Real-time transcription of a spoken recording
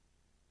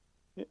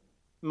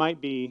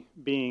might be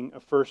being a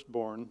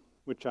firstborn,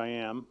 which I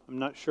am. I'm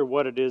not sure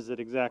what it is that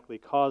exactly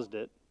caused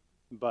it,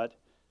 but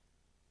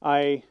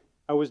I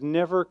was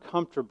never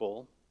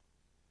comfortable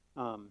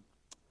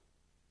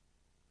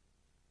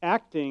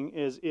acting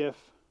as if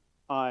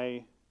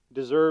I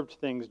deserved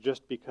things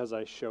just because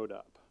I showed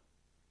up.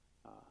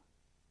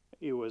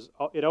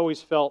 It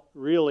always felt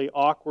really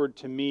awkward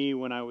to me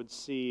when I would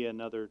see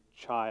another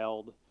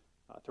child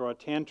throw a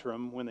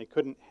tantrum when they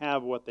couldn't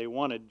have what they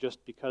wanted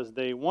just because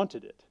they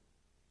wanted it.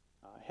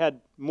 I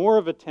had more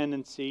of a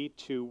tendency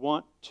to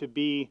want to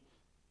be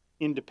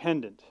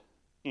independent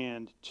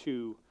and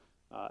to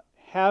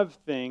have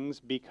things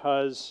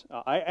because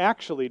I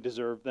actually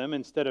deserved them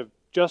instead of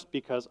just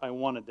because I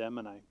wanted them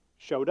and I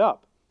showed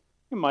up.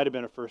 It might have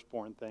been a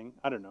firstborn thing.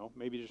 I don't know.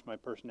 Maybe just my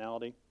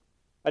personality.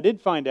 I did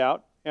find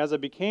out as I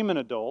became an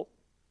adult,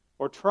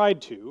 or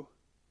tried to,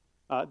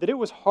 that it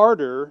was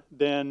harder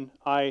than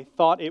I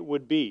thought it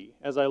would be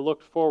as I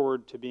looked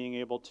forward to being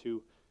able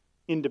to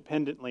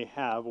independently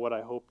have what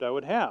I hoped I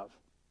would have.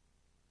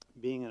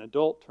 Being an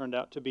adult turned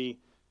out to be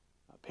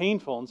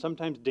painful and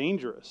sometimes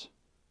dangerous.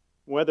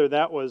 Whether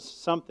that was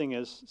something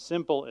as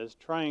simple as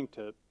trying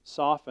to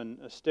soften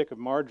a stick of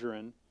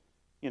margarine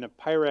in a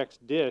Pyrex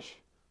dish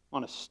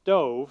on a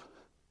stove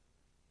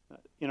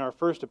in our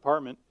first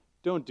apartment.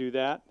 Don't do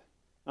that.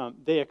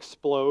 They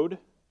explode,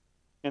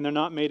 and they're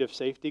not made of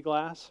safety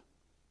glass.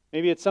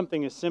 Maybe it's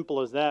something as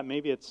simple as that.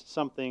 Maybe it's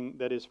something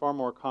that is far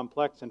more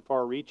complex and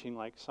far-reaching,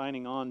 like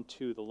signing on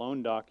to the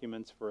loan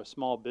documents for a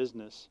small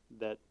business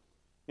that,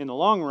 in the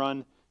long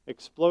run,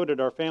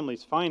 exploded our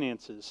family's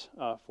finances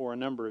for a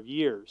number of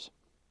years.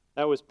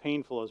 That was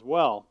painful as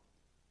well.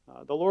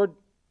 The Lord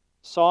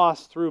saw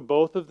us through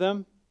both of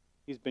them.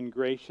 He's been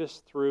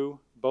gracious through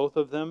both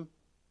of them.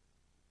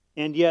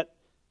 And yet,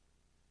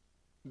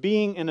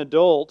 being an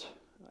adult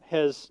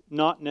has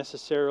not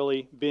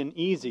necessarily been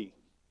easy.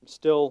 I'm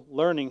still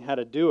learning how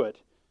to do it.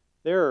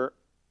 There are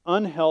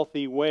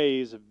unhealthy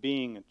ways of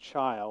being a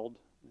child,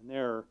 and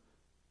there are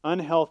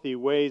unhealthy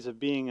ways of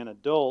being an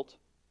adult.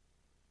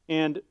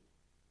 And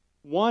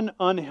one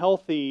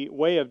unhealthy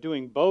way of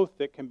doing both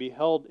that can be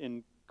held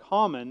in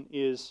common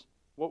is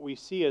what we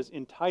see as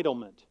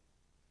entitlement.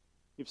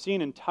 You've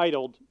seen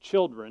entitled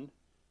children,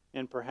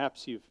 and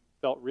perhaps you've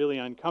felt really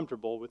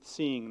uncomfortable with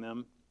seeing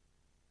them.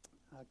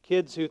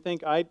 Kids who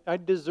think, I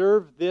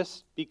deserve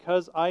this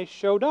because I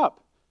showed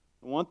up.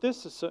 I want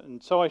this,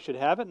 and so I should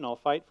have it, and I'll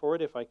fight for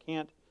it if I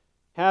can't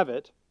have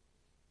it.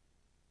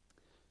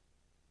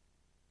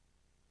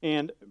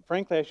 And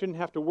frankly, I shouldn't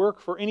have to work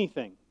for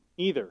anything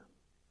either.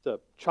 It's a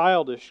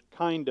childish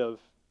kind of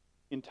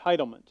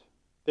entitlement.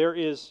 There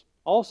is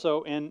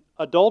also an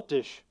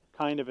adultish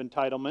kind of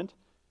entitlement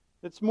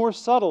that's more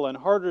subtle and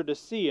harder to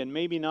see and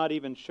maybe not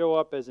even show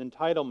up as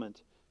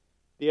entitlement.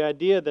 The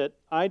idea that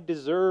I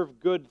deserve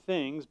good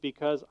things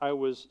because I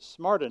was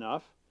smart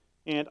enough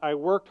and I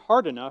worked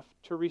hard enough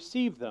to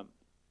receive them.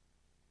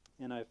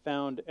 And I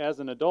found as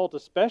an adult,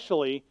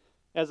 especially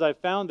as I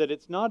found that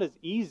it's not as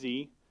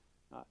easy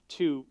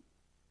to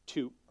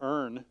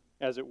earn,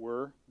 as it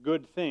were,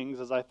 good things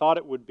as I thought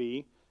it would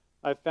be,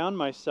 I found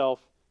myself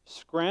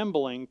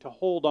scrambling to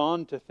hold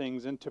on to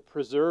things and to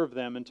preserve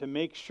them and to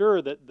make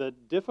sure that the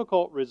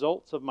difficult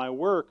results of my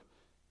work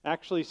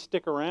actually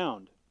stick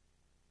around.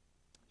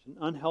 It's an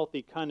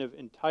unhealthy kind of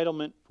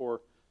entitlement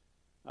for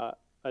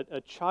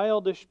a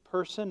childish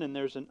person, and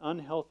there's an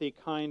unhealthy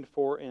kind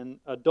for an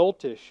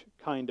adultish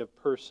kind of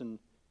person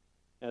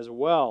as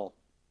well.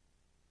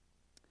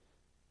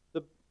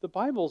 The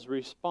Bible's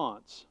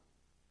response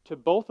to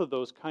both of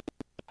those kinds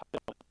of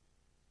entitlement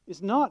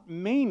is not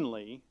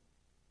mainly,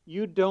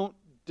 you don't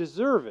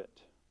deserve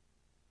it.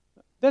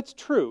 That's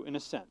true in a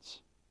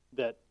sense,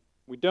 that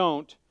we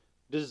don't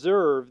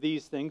deserve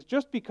these things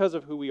just because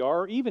of who we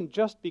are, or even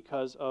just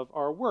because of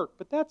our work.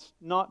 But that's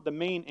not the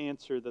main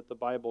answer that the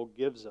Bible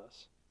gives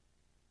us.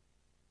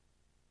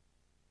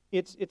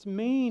 Its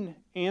main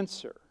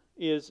answer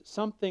is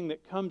something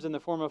that comes in the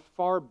form of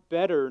far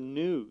better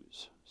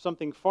news,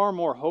 something far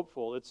more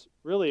hopeful. It's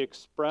really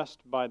expressed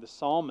by the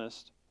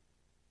psalmist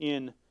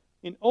in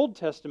Old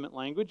Testament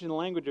language, in the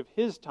language of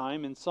his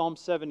time, in Psalm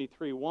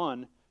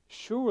 73:1,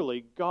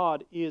 surely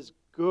God is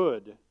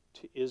good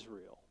to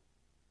Israel.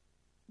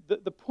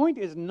 The point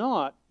is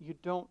not you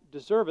don't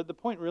deserve it. The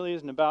point really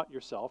isn't about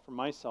yourself or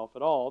myself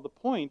at all. The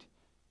point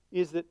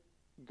is that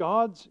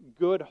God's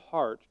good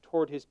heart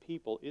toward His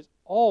people is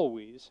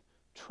always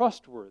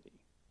trustworthy.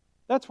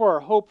 That's where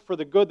our hope for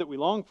the good that we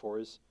long for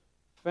is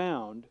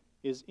found,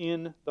 is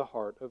in the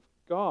heart of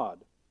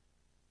God.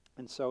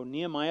 And so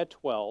Nehemiah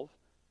 12,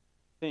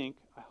 I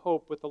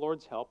hope with the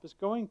Lord's help, is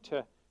going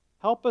to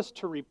help us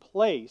to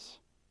replace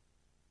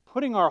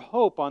putting our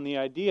hope on the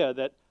idea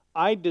that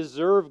I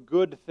deserve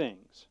good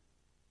things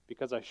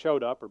because I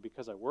showed up or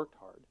because I worked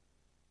hard,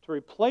 to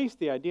replace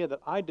the idea that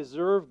I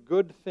deserve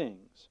good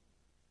things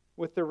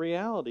with the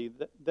reality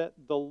that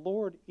the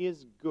Lord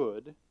is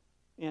good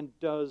and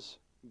does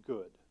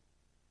good.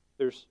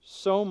 There's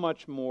so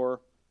much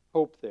more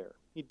hope there.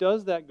 He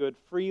does that good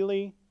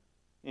freely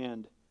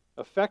and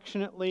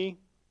affectionately,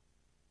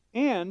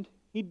 and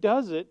He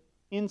does it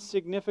in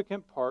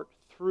significant part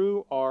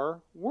through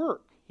our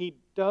work. He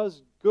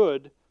does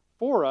good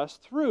for us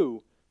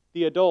through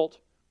the adult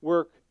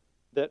work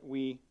that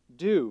we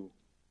do.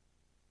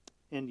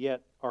 And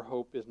yet our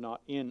hope is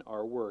not in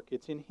our work.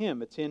 It's in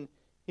Him. It's in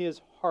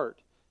His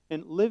heart.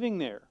 And living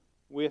there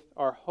with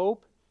our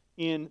hope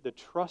in the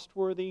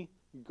trustworthy,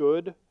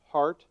 good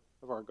heart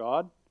of our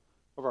God,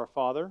 of our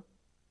Father,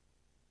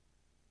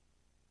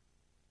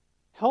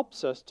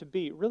 helps us to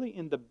be, really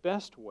in the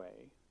best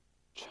way,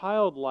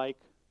 childlike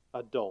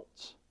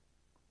adults.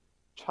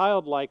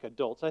 Childlike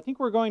adults. I think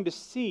we're going to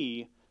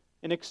see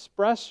an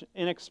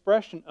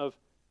expression of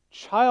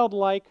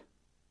childlike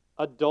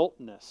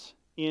adultness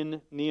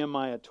in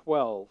Nehemiah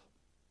 12.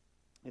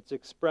 It's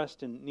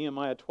expressed in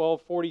Nehemiah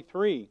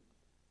 12:43,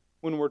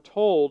 when we're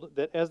told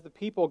that as the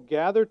people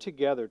gathered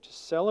together to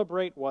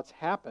celebrate what's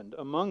happened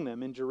among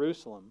them in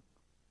Jerusalem,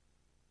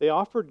 they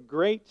offered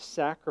great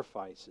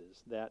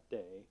sacrifices that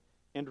day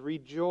and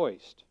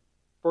rejoiced,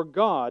 for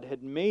God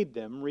had made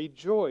them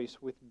rejoice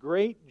with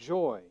great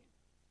joy.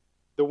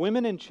 The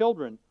women and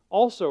children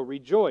also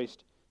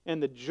rejoiced,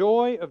 and the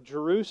joy of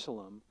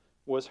Jerusalem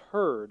was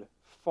heard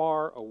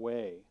far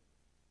away.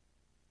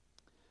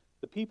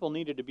 The people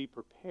needed to be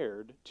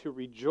prepared to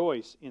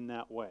rejoice in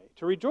that way,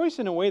 to rejoice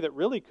in a way that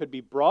really could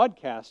be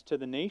broadcast to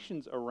the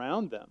nations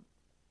around them.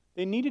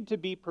 They needed to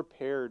be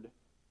prepared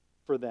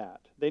for that.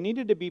 They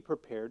needed to be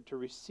prepared to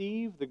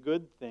receive the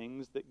good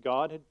things that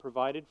God had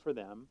provided for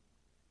them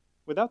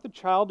without the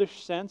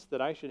childish sense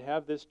that I should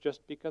have this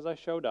just because I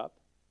showed up,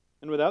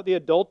 and without the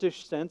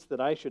adultish sense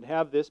that I should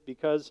have this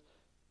because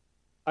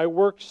I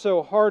worked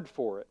so hard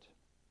for it.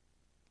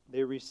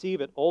 They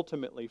receive it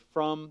ultimately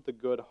from the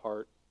good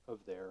heart of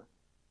their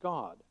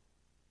God.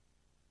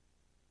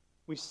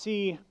 We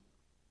see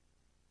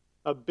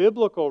a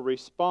biblical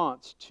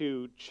response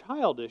to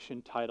childish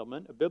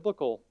entitlement, a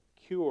biblical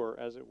cure,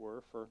 as it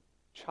were, for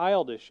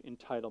childish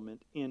entitlement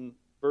in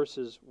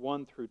verses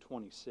 1 through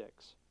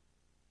 26,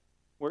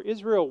 where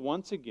Israel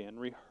once again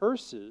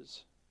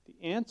rehearses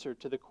the answer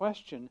to the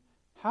question,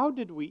 how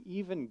did we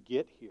even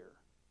get here?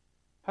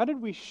 How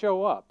did we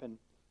show up?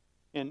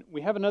 And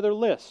we have another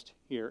list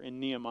here in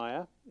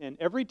Nehemiah, and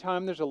every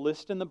time there's a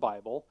list in the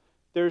Bible,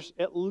 there's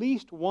at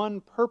least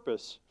one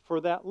purpose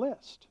for that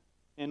list.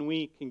 And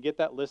we can get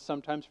that list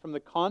sometimes from the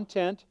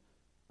content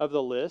of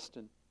the list,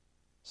 and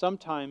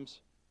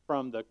sometimes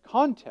from the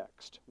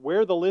context,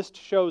 where the list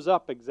shows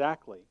up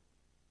exactly.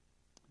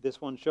 This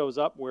one shows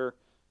up where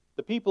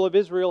the people of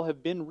Israel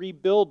have been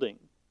rebuilding.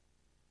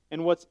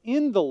 And what's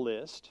in the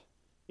list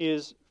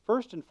is,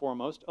 first and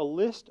foremost, a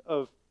list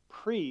of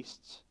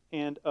priests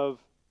and of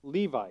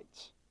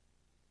Levites.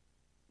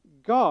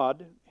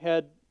 God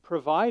had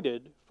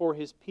provided for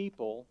His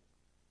people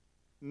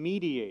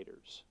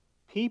mediators,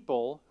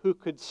 people who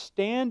could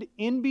stand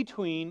in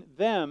between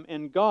them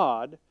and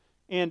God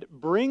and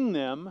bring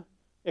them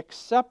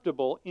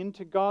acceptable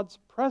into God's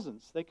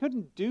presence. They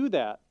couldn't do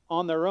that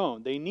on their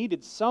own. They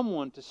needed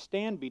someone to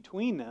stand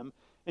between them,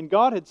 and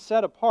God had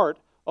set apart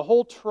a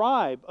whole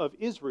tribe of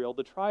Israel,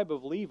 the tribe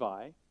of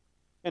Levi,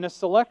 and a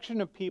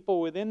selection of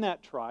people within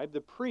that tribe,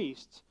 the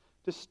priests,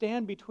 to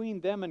stand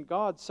between them and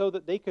God so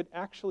that they could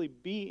actually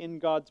be in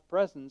God's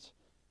presence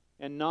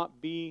and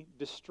not be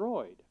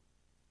destroyed.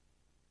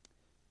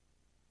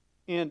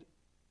 And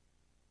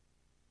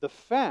the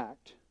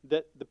fact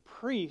that the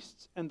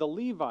priests and the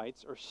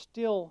Levites are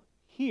still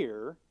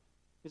here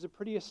is a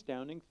pretty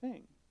astounding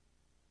thing.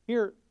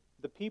 Here,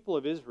 the people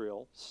of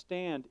Israel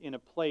stand in a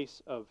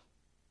place of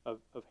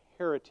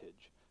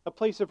heritage, a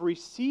place of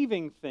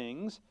receiving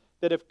things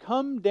that have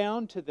come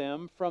down to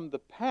them from the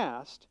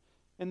past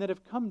and that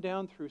have come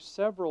down through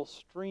several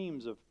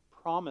streams of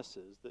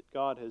promises that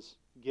God has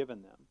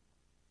given them.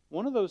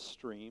 One of those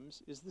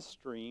streams is the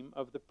stream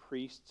of the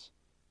priests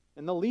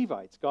and the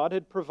Levites. God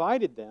had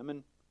provided them,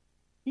 and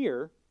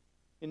here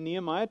in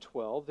Nehemiah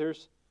 12,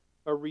 there's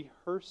a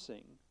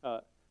rehearsing,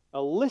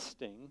 a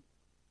listing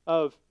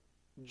of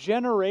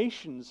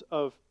generations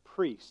of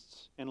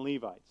priests and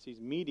Levites,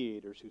 these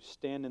mediators who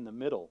stand in the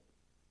middle.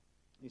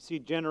 You see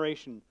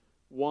generation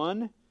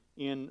 1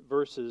 in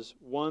verses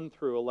 1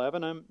 through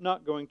 11. I'm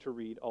not going to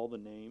read all the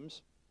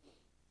names.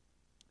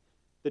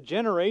 The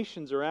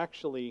generations are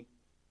actually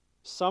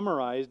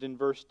summarized in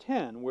verse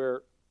 10,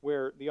 where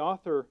the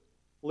author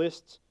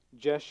lists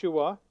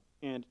Jeshua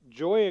and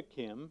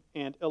Joachim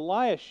and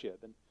Eliashib.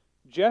 And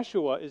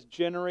Jeshua is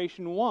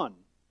generation 1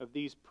 of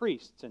these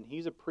priests, and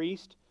he's a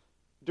priest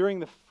during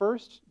the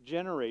first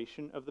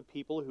generation of the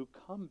people who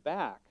come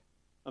back,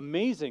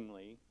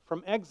 amazingly,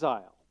 from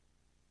exile.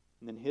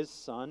 And then his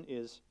son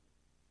is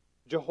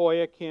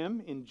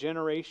Jehoiakim in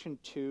generation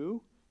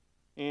 2,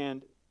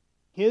 and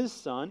his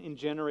son in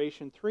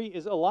generation 3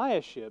 is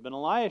Eliashib, and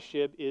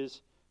Eliashib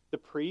is the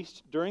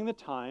priest during the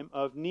time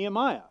of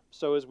Nehemiah.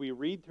 So as we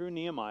read through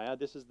Nehemiah,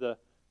 this is the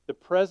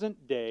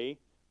present day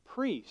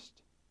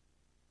priest.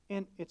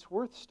 And it's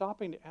worth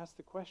stopping to ask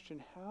the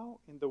question, how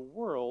in the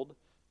world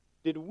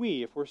did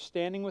we, if we're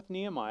standing with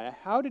Nehemiah,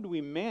 how did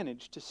we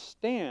manage to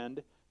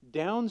stand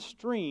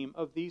downstream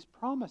of these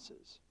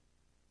promises?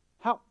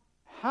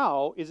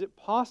 how is it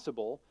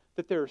possible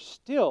that there are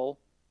still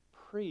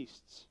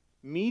priests,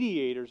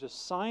 mediators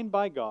assigned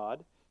by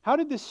God? How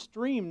did this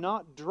stream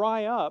not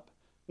dry up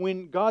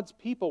when God's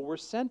people were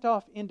sent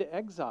off into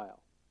exile?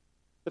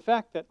 The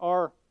fact that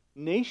our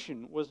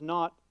nation was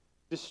not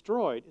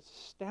destroyed is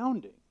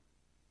astounding.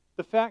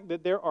 The fact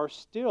that there are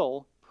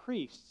still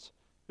priests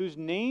whose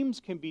names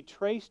can be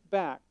traced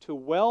back to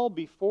well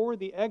before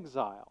the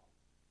exile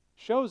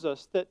shows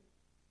us that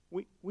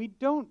we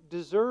don't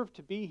deserve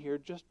to be here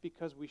just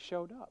because we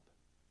showed up.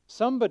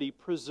 Somebody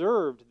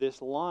preserved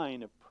this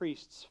line of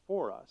priests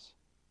for us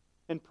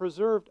and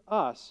preserved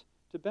us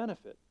to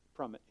benefit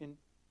from it. And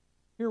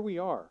here we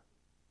are.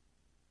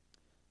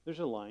 There's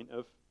a line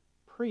of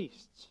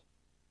priests.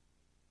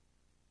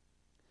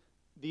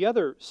 The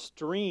other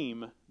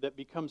stream that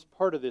becomes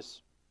part of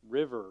this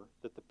river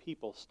that the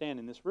people stand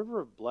in, this river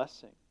of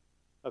blessing,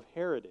 of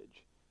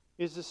heritage,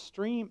 is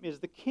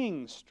the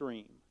king's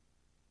stream.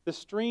 The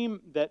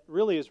stream that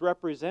really is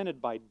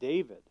represented by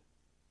David.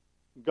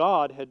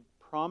 God had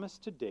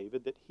promised to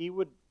David that he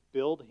would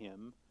build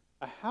him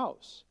a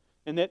house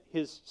and that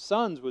his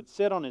sons would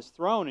sit on his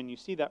throne, and you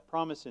see that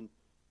promise in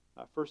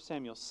 1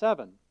 Samuel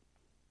 7.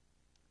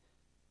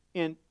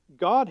 And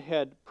God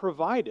had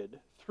provided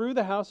through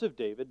the house of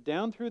David,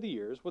 down through the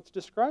years, what's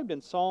described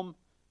in Psalm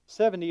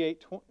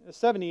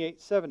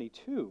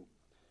 78:72.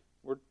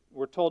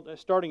 We're told,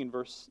 starting in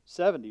verse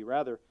 70,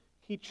 rather,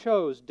 he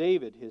chose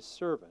David his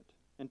servant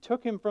and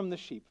took him from the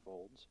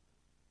sheepfolds.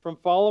 From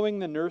following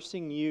the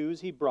nursing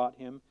ewes he brought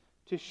him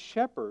to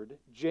shepherd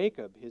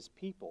Jacob his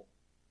people,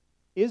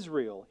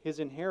 Israel his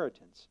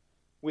inheritance.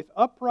 With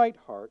upright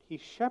heart he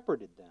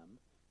shepherded them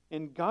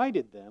and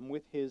guided them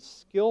with his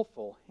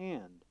skillful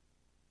hand.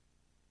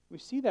 We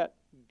see that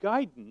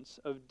guidance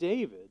of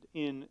David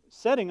in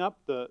setting up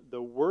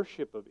the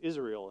worship of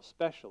Israel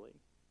especially.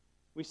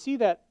 We see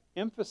that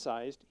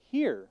emphasized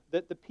here,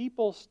 that the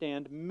people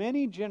stand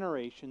many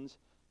generations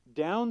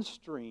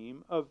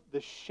downstream of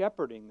the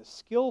shepherding, the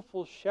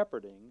skillful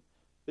shepherding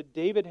that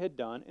David had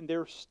done, and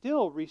they're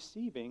still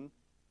receiving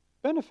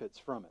benefits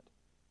from it.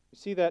 You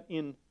see that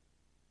in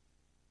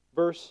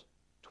verse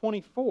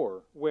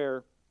 24,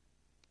 where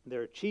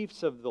there are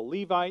chiefs of the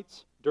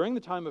Levites during the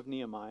time of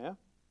Nehemiah.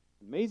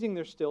 Amazing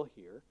they're still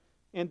here.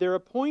 And they're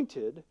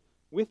appointed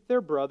with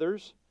their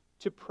brothers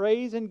to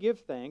praise and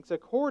give thanks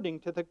according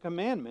to the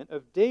commandment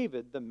of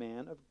David, the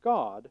man of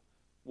God,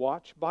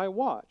 watch by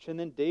watch. And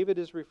then David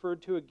is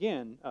referred to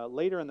again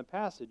later in the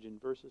passage in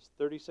verses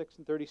 36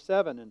 and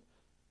 37 and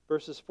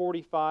verses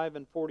 45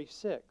 and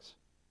 46.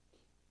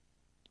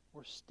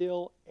 We're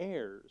still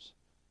heirs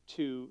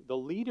to the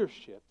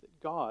leadership that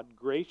God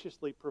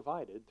graciously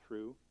provided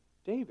through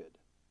David.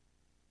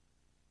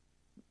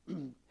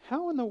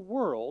 How in the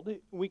world,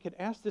 we could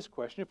ask this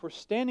question, if we're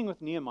standing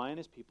with Nehemiah and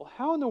his people,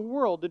 how in the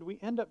world did we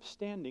end up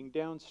standing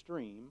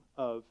downstream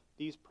of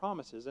these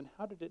promises, and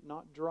how did it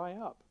not dry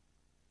up?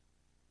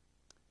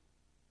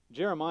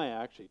 Jeremiah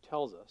actually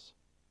tells us.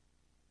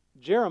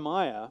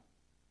 Jeremiah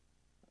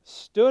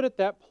stood at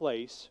that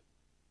place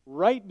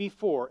right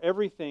before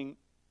everything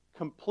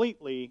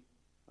completely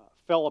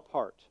fell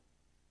apart.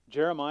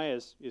 Jeremiah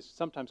is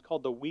sometimes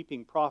called the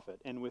weeping prophet,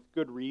 and with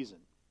good reason.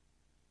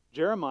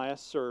 Jeremiah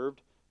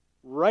served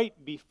right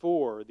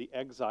before the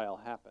exile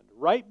happened,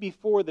 right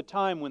before the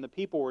time when the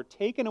people were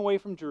taken away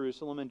from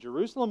Jerusalem and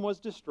Jerusalem was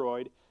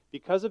destroyed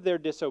because of their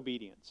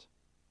disobedience.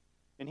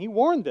 And he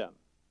warned them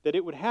that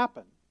it would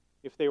happen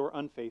if they were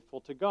unfaithful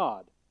to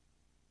God.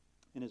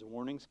 And his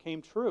warnings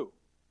came true.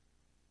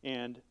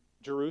 And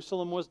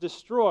Jerusalem was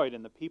destroyed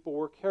and the people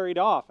were carried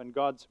off, and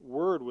God's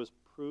word was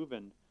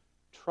proven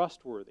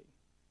trustworthy.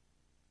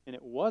 And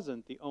it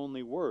wasn't the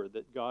only word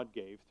that God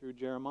gave through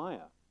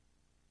Jeremiah.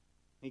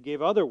 He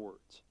gave other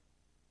words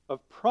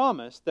of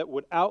promise that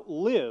would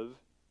outlive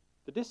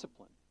the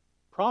discipline,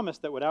 promise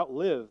that would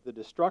outlive the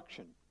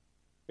destruction.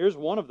 Here's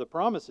one of the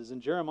promises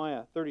in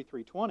Jeremiah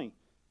 33:20.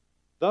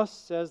 Thus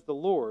says the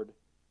Lord,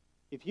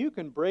 if you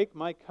can break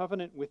my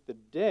covenant with the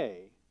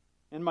day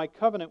and my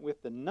covenant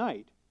with the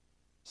night,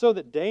 so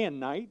that day and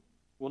night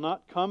will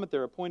not come at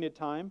their appointed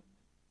time,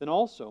 then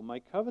also my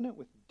covenant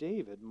with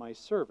David, my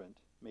servant,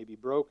 may be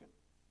broken,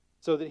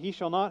 so that he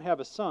shall not have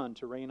a son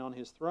to reign on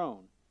his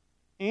throne.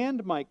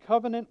 And my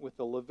covenant with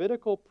the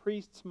Levitical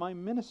priests, my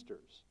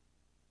ministers.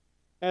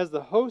 As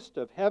the host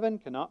of heaven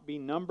cannot be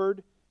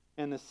numbered,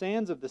 and the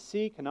sands of the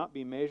sea cannot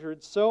be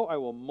measured, so I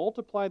will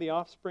multiply the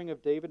offspring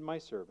of David, my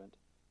servant,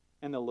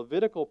 and the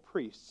Levitical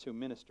priests who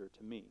minister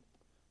to me.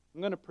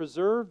 I'm going to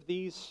preserve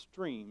these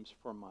streams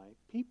for my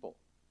people.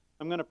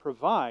 I'm going to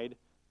provide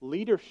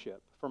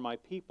leadership for my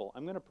people.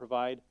 I'm going to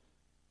provide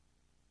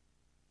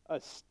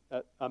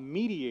a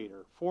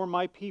mediator for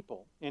my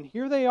people. And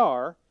here they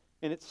are,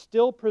 and it's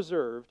still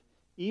preserved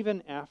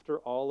even after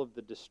all of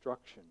the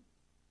destruction.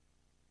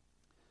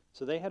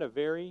 So they had a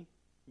very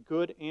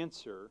good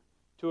answer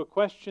to a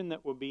question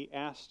that will be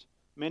asked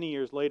many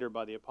years later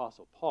by the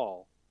Apostle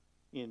Paul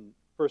in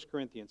 1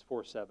 Corinthians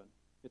 4:7.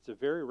 It's a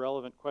very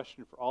relevant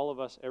question for all of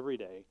us every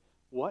day.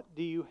 What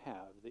do you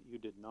have that you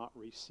did not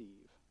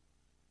receive?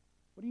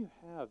 What do you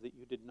have that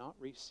you did not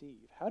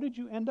receive? How did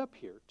you end up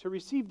here to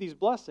receive these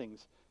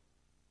blessings?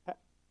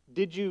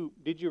 Did you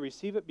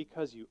receive it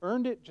because you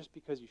earned it, just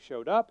because you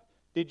showed up?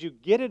 Did you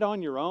get it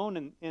on your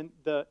own? And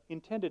the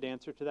intended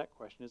answer to that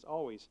question is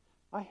always,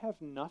 I have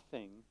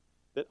nothing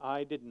that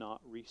I did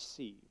not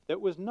receive,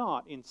 that was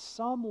not in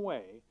some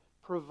way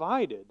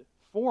provided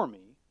for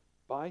me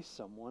by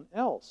someone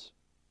else.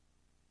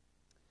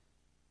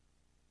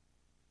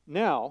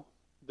 Now,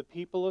 the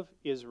people of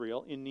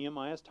Israel in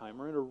Nehemiah's time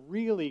are in a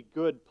really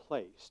good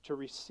place to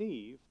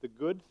receive the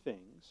good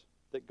things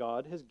that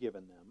God has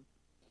given them,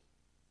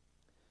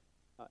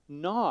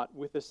 not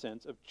with a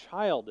sense of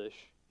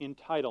childish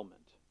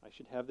entitlement. I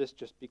should have this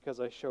just because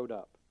I showed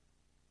up.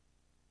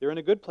 They're in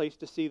a good place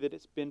to see that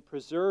it's been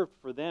preserved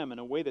for them in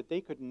a way that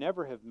they could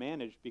never have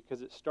managed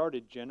because it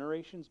started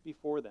generations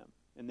before them.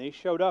 And they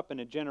showed up in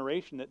a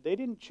generation that they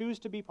didn't choose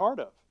to be part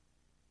of.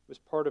 It was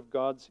part of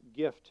God's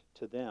gift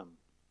to them.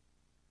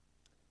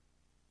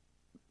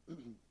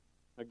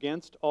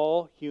 Against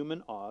all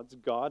human odds,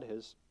 God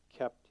has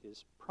kept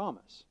His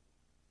promise.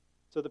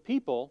 So the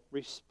people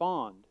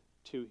respond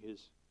to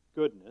His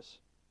goodness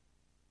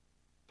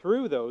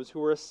through those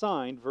who are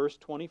assigned, verse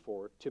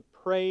 24, to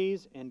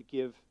praise and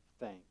give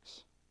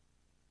thanks.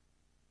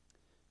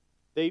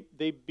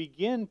 They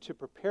begin to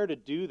prepare to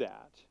do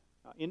that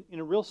in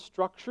a real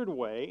structured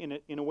way,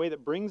 in a way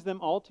that brings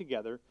them all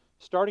together,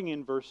 starting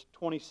in verse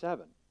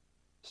 27,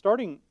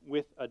 starting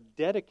with a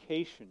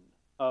dedication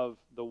of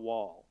the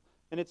wall.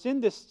 And it's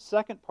in this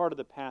second part of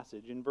the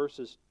passage, in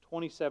verses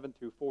 27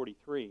 through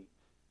 43,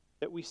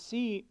 that we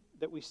see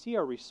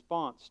our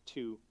response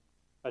to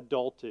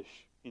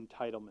adultish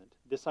entitlement.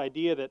 This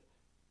idea that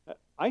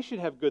I should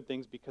have good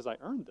things because I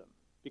earned them,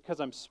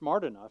 because I'm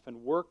smart enough and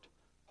worked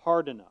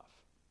hard enough.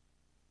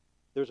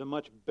 There's a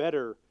much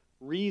better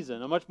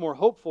reason, a much more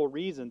hopeful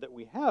reason that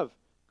we have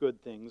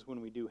good things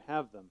when we do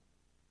have them.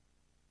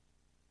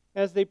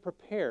 As they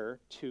prepare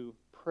to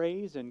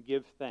praise and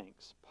give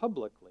thanks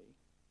publicly,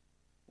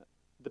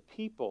 the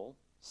people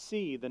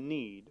see the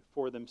need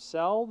for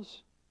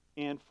themselves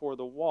and for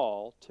the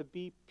wall to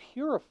be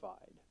purified.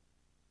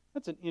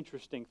 That's an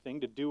interesting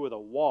thing to do with a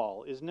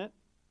wall, isn't it?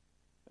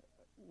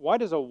 Why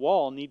does a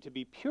wall need to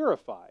be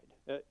purified?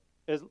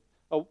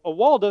 A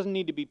wall doesn't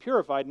need to be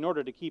purified in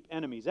order to keep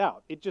enemies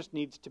out. It just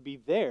needs to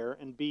be there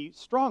and be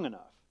strong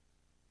enough.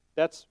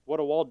 That's what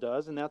a wall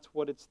does, and that's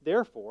what it's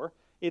there for.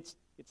 It's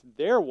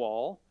their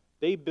wall.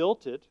 They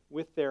built it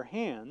with their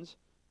hands,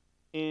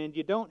 and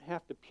you don't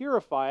have to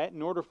purify it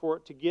in order for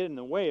it to get in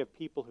the way of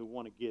people who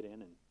want to get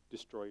in and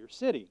destroy your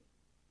city.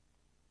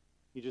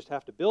 You just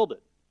have to build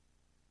it.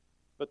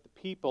 But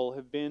the people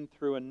have been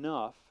through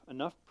enough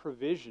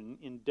provision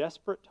in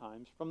desperate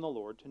times from the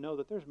Lord to know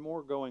that there's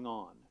more going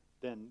on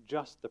than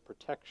just the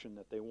protection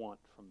that they want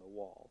from the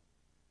wall.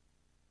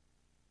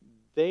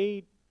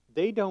 They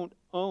don't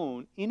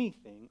own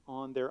anything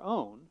on their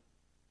own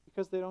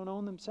because they don't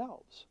own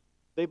themselves.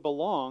 They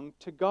belong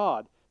to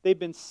God. They've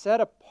been set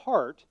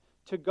apart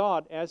to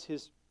God as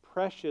His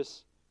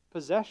precious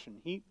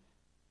possession.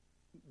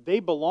 They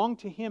belong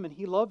to Him and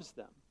He loves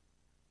them.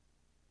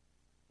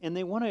 And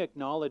they want to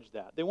acknowledge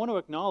that. They want to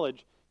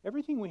acknowledge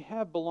everything we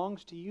have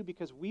belongs to You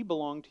because we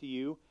belong to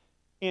You.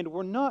 And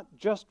we're not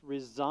just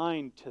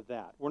resigned to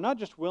that. We're not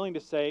just willing to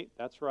say,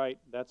 that's right,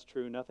 that's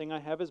true, nothing I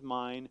have is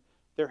mine.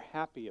 They're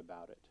happy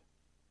about it.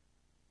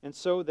 And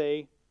so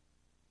they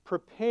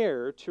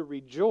prepare to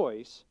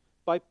rejoice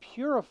by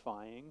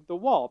purifying the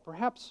wall,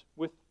 perhaps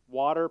with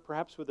water,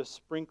 perhaps with a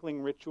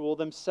sprinkling ritual,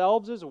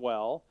 themselves as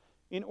well,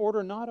 in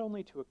order not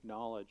only to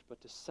acknowledge,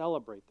 but to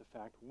celebrate the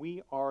fact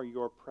we are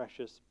Your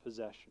precious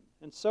possession.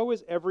 And so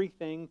is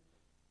everything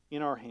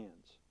in our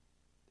hands.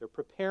 They're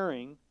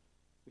preparing,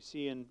 we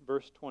see in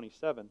verse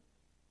 27,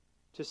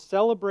 to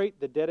celebrate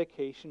the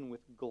dedication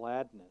with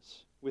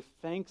gladness, with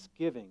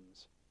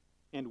thanksgivings,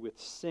 and with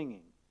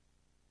singing.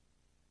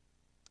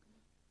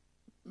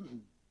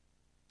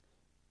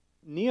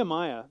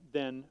 Nehemiah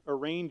then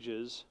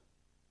arranges.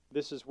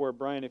 This is where,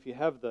 Brian, if you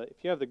have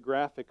the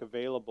graphic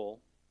available,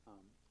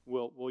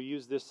 we'll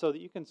use this so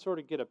that you can sort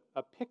of get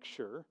a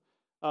picture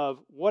of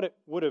what it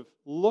would have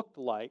looked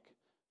like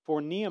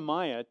for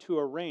Nehemiah to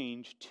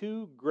arrange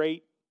two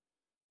great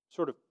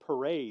sort of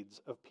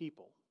parades of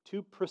people,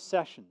 two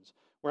processions.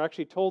 We're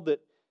actually told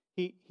that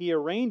he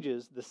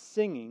arranges the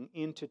singing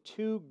into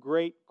two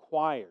great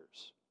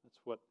choirs. That's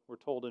what we're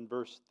told in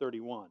verse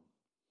 31.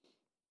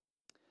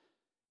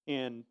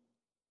 And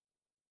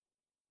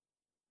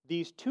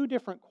these two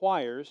different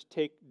choirs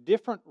take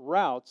different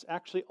routes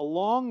actually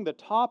along the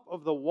top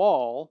of the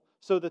wall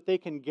so that they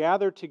can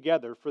gather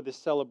together for this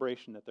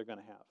celebration that they're going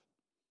to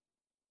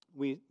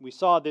have. We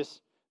saw this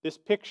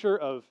picture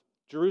of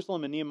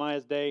Jerusalem in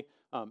Nehemiah's day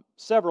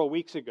several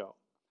weeks ago.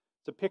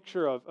 It's a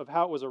picture of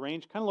how it was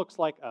arranged. Kind of looks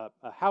like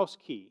a house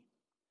key.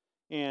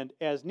 And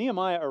as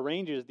Nehemiah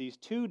arranges these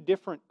two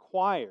different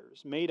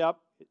choirs made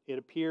up, it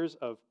appears,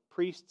 of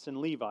priests and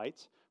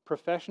Levites,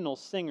 professional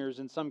singers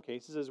in some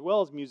cases, as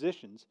well as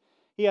musicians,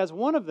 he has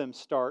one of them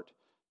start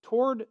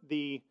toward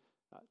the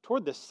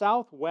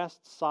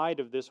southwest side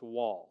of this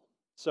wall.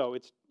 So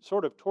it's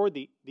sort of toward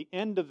the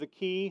end of the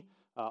key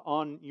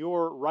on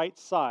your right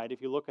side,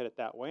 if you look at it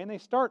that way. And they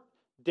start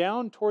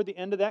down toward the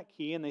end of that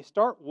key, and they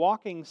start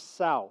walking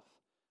south,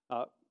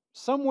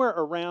 somewhere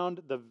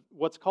around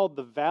what's called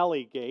the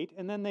Valley Gate.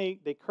 And then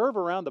they curve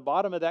around the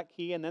bottom of that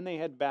key, and then they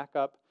head back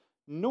up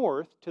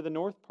north to the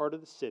north part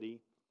of the city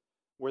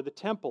where the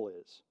temple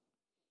is.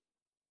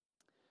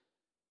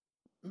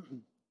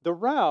 The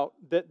route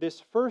that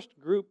this first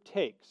group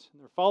takes,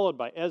 and they're followed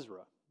by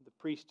Ezra, the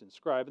priest and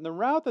scribe, and the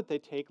route that they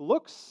take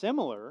looks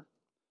similar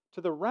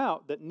to the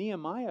route that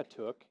Nehemiah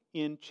took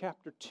in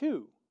chapter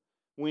 2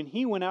 when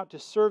he went out to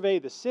survey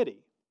the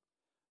city.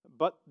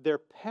 But their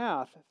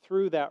path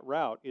through that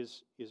route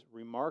is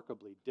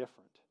remarkably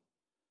different.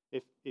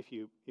 If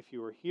you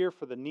were here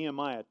for the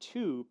Nehemiah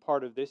 2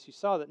 part of this, you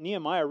saw that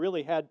Nehemiah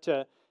really had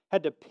to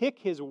pick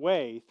his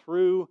way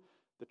through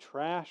the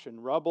trash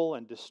and rubble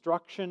and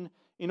destruction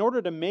in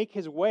order to make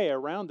his way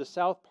around the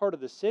south part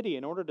of the city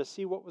in order to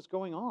see what was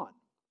going on.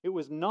 It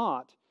was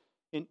not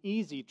an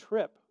easy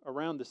trip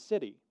around the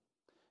city.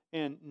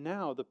 And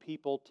now the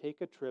people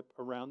take a trip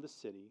around the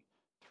city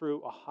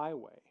through a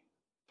highway,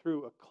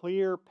 through a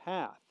clear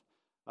path,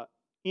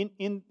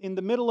 in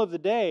the middle of the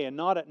day and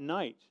not at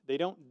night. They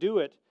don't do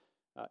it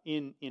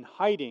in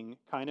hiding,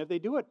 kind of. They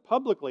do it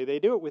publicly. They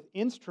do it with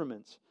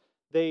instruments.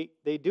 They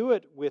do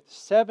it with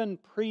 7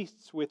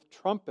 priests with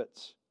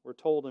trumpets, we're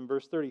told in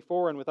verse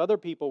 34, and with other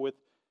people with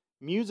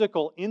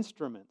musical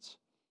instruments.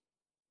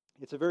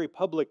 It's a very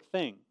public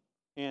thing.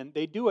 And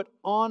they do it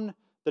on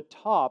the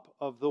top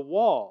of the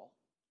wall.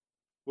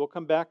 We'll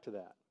come back to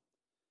that.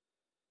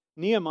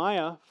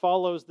 Nehemiah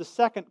follows the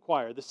second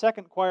choir. The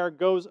second choir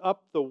goes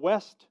up the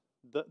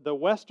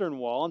western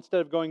wall.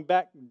 Instead of going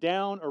back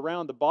down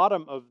around the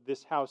bottom of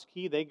this house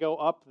key, they go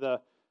up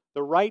the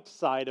right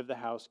side of the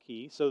house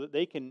key so that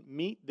they can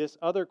meet this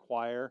other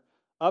choir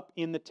up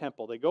in the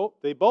temple.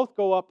 They both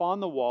go up on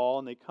the wall,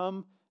 and they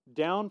come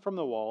down from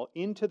the wall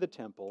into the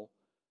temple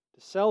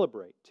to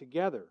celebrate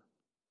together.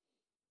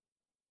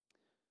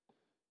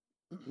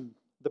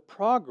 The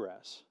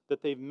progress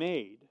that they've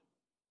made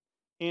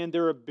and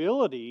their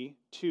ability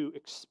to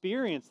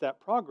experience that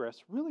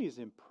progress really is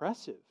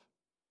impressive.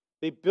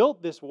 They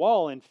built this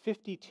wall in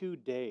 52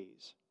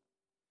 days.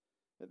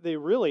 They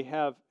really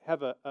have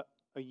a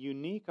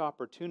unique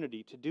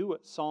opportunity to do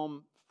what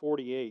Psalm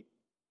 48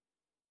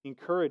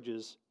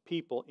 encourages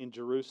people in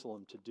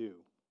Jerusalem to do.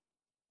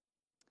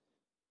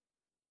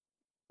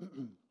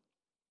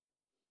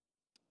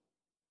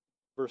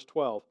 Verse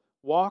 12,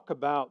 walk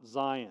about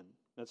Zion.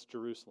 That's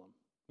Jerusalem.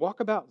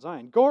 Walk about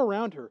Zion. Go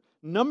around her.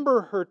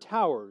 Number her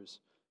towers.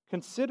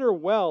 Consider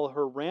well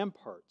her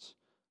ramparts.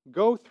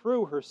 Go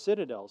through her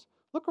citadels.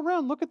 Look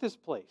around. Look at this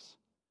place.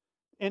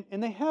 And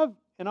they have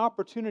an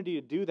opportunity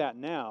to do that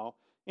now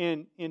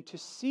and to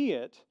see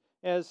it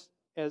as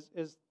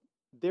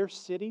their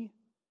city,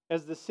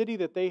 as the city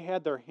that they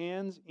had their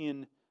hands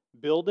in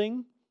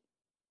building.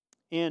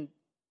 And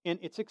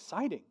it's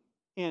exciting.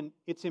 And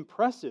it's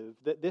impressive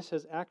that this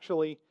has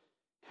actually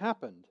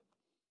happened.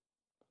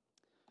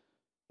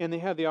 And they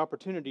have the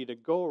opportunity to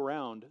go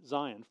around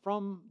Zion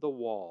from the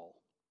wall.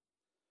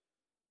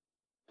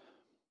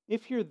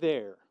 If you're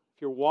there,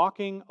 if you're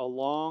walking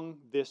along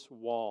this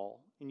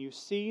wall and you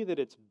see that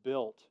it's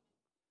built,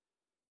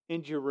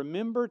 and you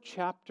remember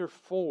chapter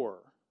 4,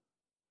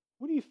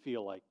 what do you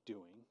feel like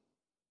doing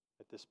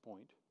at this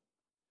point?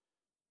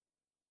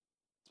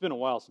 It's been a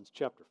while since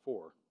chapter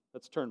 4.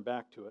 Let's turn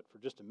back to it for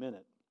just a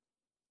minute.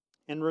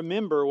 And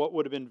remember what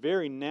would have been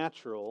very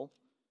natural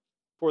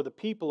for the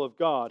people of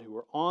God who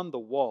were on the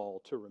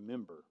wall to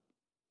remember.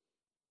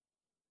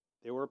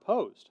 They were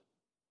opposed.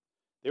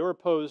 They were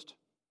opposed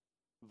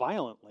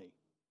violently.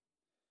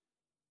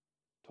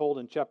 Told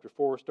in chapter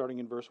 4, starting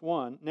in verse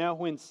 1, now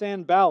when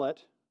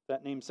Sanballat,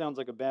 that name sounds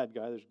like a bad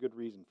guy, there's a good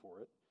reason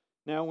for it.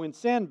 Now when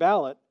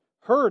Sanballat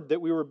heard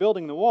that we were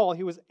building the wall,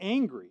 he was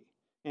angry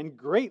and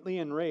greatly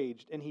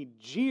enraged, and he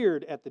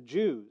jeered at the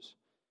Jews.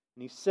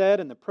 And he said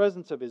in the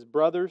presence of his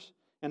brothers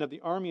and of the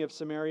army of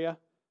Samaria,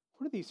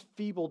 what are these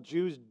feeble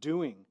Jews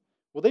doing?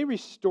 Will they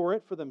restore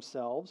it for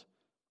themselves?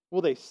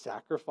 Will they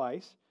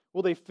sacrifice?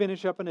 Will they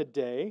finish up in a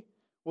day?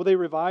 Will they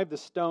revive the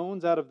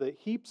stones out of the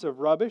heaps of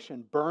rubbish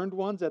and burned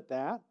ones at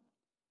that?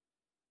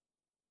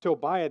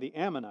 Tobiah the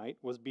Ammonite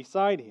was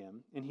beside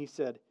him, and he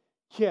said,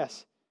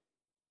 yes,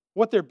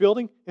 what they're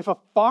building, if a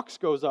fox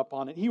goes up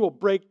on it, he will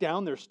break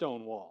down their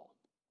stone wall.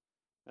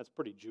 That's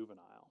pretty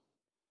juvenile.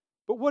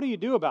 But what do you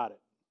do about it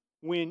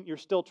when you're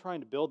still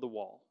trying to build the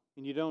wall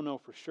and you don't know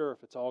for sure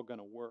if it's all going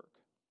to work?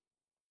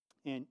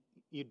 And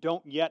you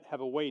don't yet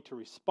have a way to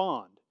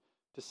respond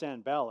to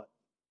Sanballat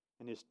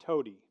and his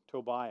toady,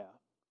 Tobiah.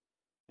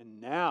 And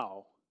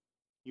now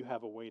you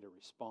have a way to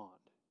respond.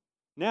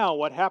 Now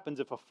what happens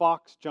if a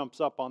fox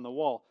jumps up on the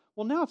wall?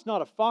 Well, now it's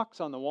not a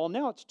fox on the wall.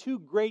 Now it's 2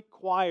 great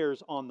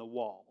choirs on the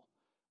wall.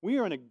 We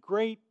are in a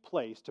great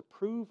place to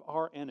prove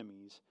our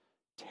enemies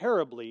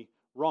terribly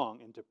wrong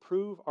and to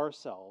prove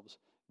ourselves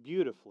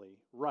beautifully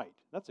right.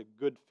 That's a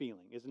good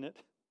feeling, isn't it?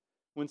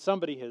 When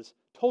somebody has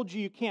told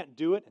you you can't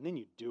do it and then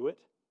you do it.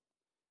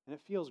 And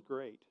it feels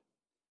great.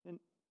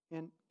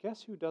 And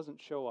guess who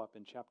doesn't show up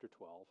in chapter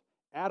 12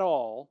 at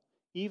all,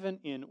 even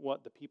in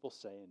what the people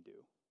say and do?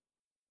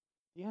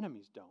 The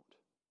enemies don't.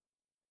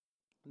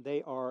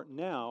 They are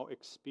now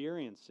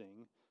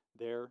experiencing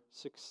their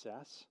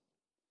success,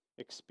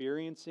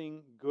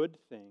 experiencing good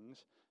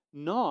things,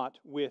 not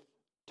with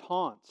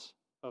taunts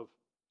of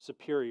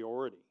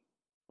superiority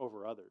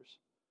over others,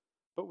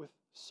 but with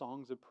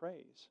songs of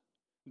praise.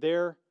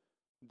 Their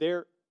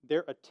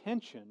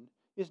attention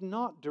is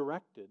not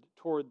directed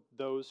toward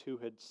those who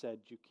had said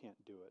you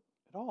can't do it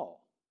at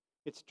all.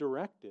 It's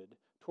directed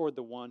toward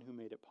the one who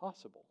made it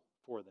possible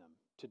for them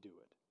to do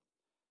it.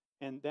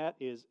 And that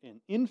is an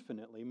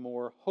infinitely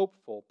more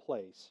hopeful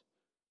place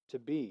to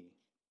be.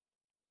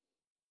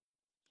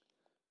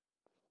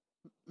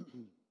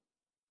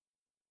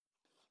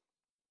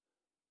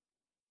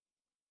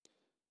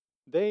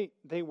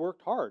 They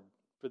worked hard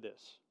for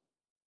this.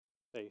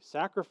 They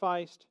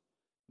sacrificed,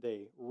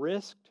 they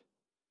risked,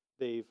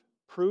 they've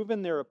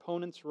proven their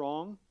opponents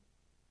wrong,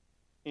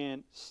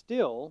 and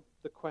still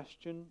the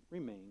question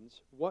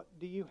remains, what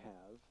do you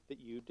have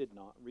that you did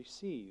not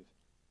receive?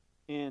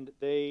 And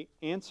they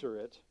answer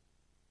it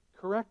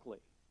correctly,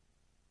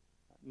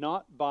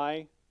 not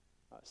by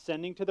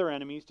sending to their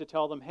enemies to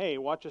tell them, hey,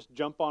 watch us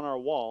jump on our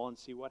wall and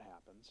see what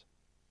happens.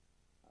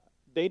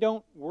 They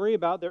don't worry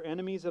about their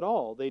enemies at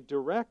all. They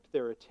direct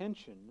their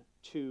attention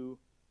to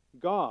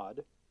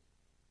God.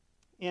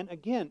 And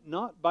again,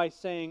 not by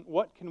saying,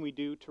 what can we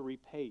do to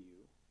repay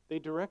you? They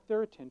direct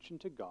their attention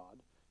to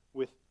God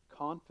with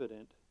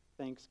confident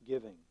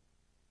thanksgiving.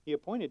 He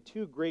appointed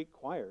 2 great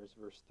choirs,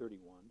 verse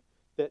 31,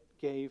 that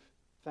gave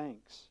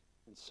thanks.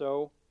 And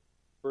so,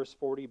 verse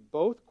 40,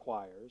 both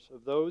choirs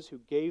of those who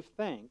gave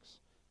thanks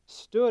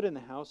stood in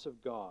the house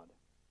of God.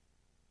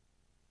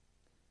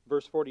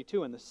 Verse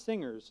 42, and the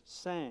singers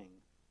sang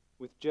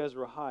with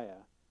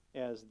Jezrahiah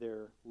as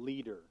their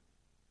leader.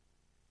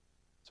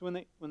 So when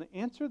they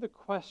answer the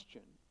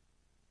question,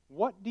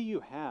 what do you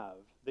have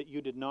that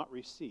you did not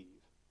receive?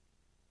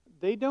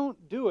 They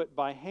don't do it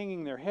by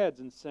hanging their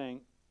heads and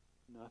saying,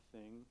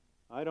 nothing.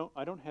 I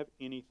don't have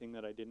anything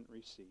that I didn't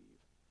receive.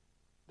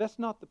 That's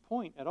not the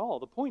point at all.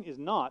 The point is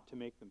not to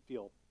make them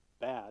feel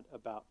bad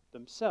about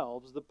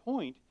themselves. The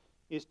point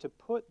is to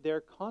put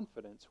their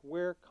confidence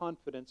where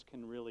confidence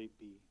can really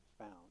be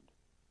found.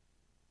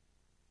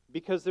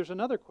 Because there's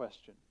another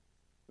question.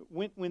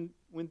 When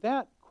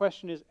that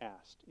question is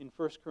asked in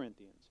 1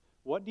 Corinthians,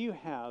 what do you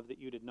have that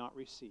you did not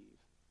receive?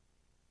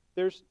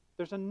 There's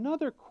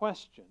another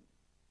question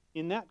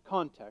in that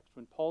context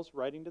when Paul's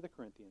writing to the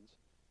Corinthians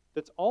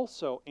that's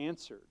also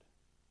answered.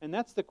 And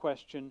that's the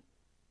question,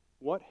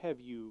 what have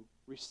you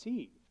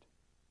received?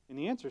 And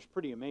the answer is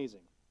pretty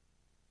amazing.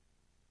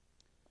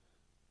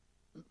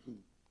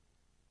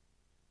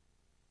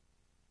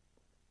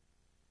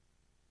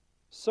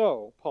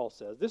 So, Paul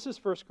says, this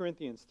is 1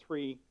 Corinthians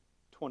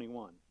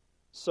 3:21.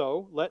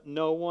 So, let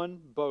no one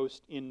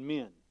boast in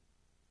men.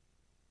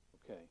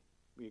 Okay,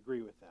 we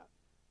agree with that.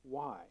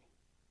 Why?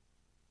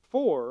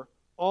 For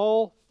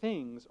all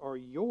things are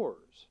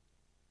yours,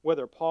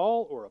 whether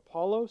Paul or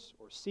Apollos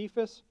or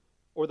Cephas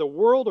or the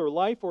world or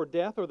life or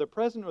death or the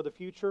present or the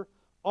future,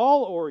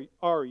 all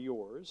are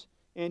yours,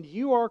 and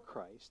you are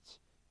Christ's,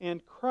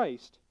 and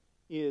Christ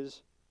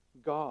is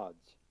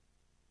God's.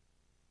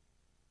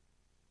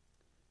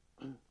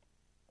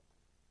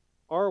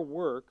 Our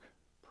work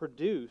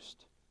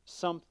produced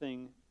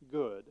something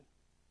good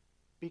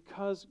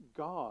because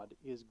God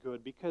is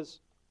good, because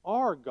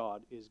our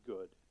God is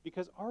good,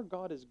 because our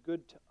God is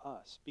good to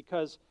us,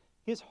 because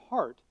His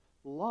heart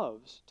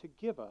loves to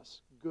give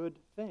us good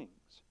things.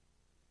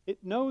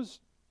 It knows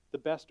the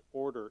best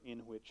order in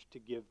which to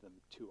give them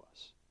to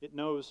us. It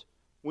knows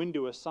when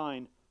to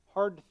assign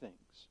hard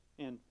things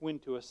and when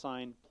to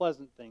assign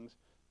pleasant things,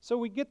 so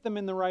we get them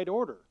in the right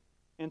order,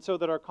 and so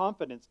that our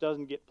confidence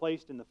doesn't get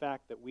placed in the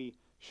fact that we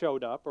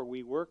showed up or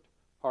we worked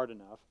hard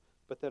enough,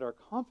 but that our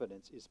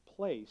confidence is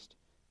placed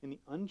in the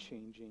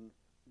unchanging,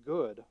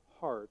 good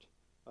heart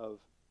of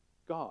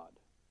God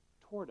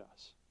toward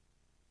us,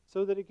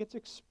 so that it gets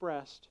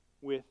expressed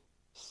with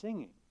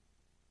singing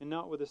and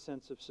not with a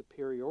sense of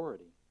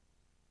superiority.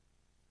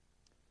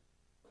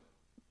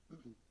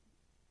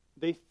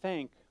 They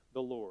thank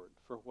the Lord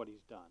for what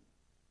He's done.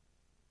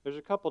 There's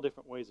a couple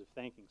different ways of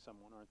thanking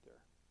someone, aren't there?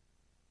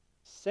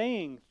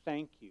 Saying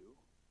thank you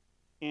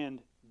and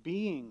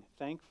being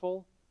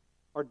thankful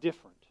are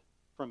different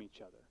from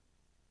each other.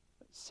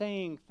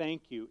 Saying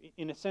thank you,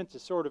 in a sense,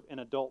 is sort of an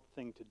adult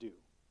thing to do.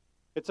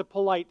 It's a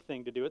polite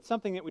thing to do. It's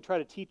something that we try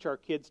to teach our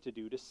kids to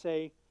do, to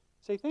say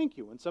thank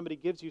you when somebody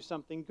gives you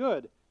something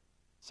good.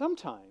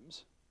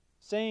 Sometimes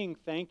saying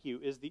thank you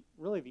is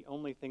really the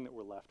only thing that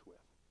we're left with.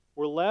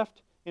 We're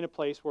left in a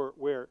place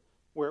where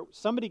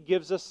somebody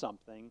gives us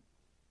something,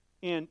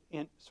 and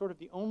sort of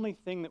the only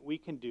thing that we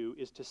can do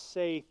is to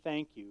say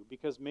thank you,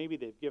 because maybe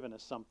they've given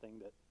us something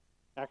that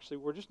actually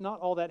we're just not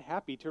all that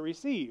happy to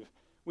receive.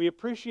 We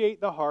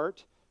appreciate the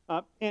heart,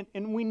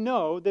 and we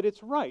know that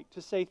it's right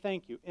to say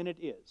thank you, and it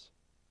is.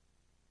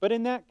 But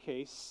in that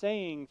case,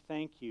 saying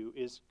thank you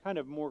is kind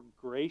of more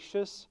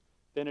gracious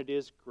than it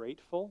is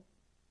grateful.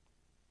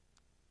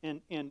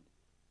 And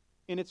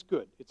it's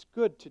good. It's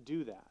good to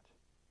do that.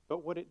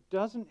 But what it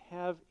doesn't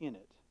have in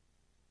it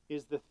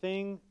is the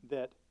thing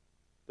that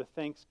the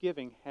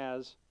thanksgiving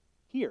has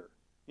here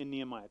in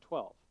Nehemiah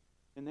 12,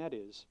 and that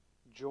is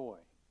joy.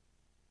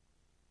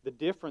 The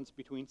difference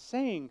between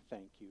saying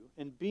thank you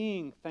and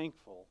being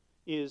thankful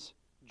is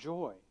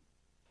joy.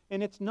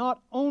 And it's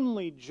not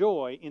only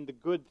joy in the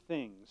good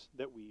things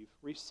that we've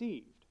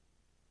received.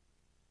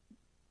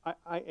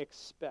 I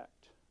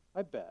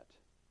bet,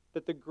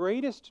 that the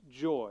greatest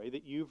joy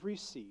that you've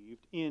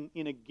received in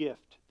a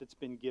gift that's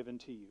been given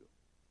to you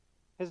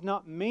has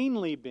not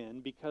mainly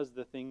been because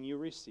the thing you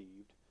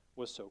received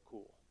was so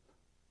cool.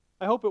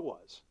 I hope it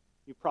was.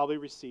 You probably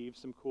received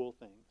some cool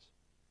things.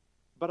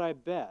 But I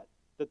bet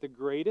that the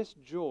greatest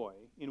joy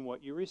in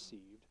what you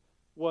received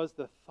was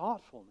the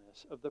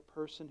thoughtfulness of the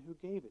person who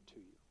gave it to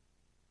you.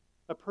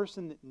 A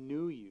person that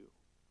knew you,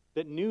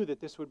 that knew that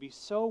this would be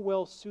so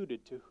well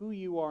suited to who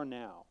you are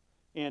now.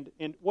 And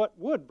what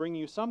would bring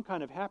you some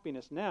kind of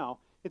happiness now,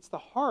 it's the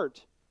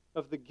heart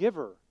of the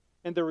giver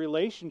and the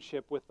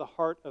relationship with the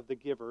heart of the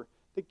giver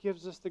that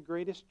gives us the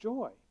greatest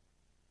joy.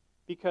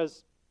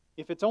 Because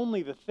if it's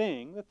only the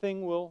thing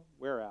will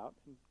wear out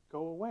and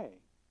go away.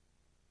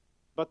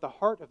 But the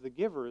heart of the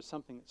giver is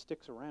something that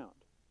sticks around.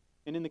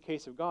 And in the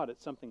case of God,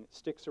 it's something that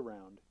sticks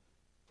around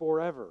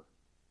forever.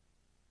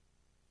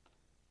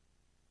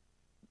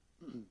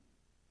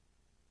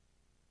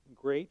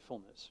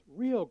 Gratefulness,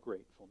 real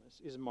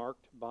gratefulness, is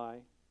marked by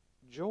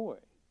joy.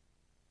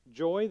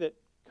 Joy that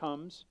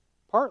comes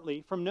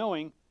partly from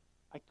knowing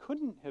I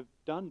couldn't have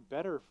done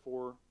better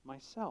for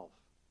myself.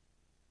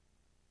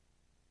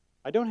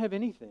 I don't have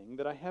anything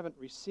that I haven't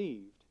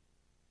received,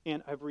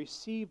 and I've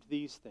received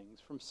these things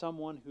from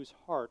someone whose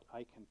heart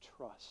I can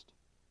trust.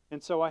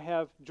 And so I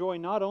have joy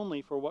not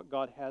only for what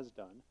God has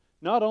done,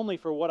 not only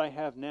for what I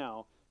have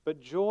now,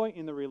 but joy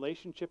in the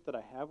relationship that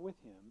I have with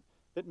Him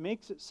that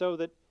makes it so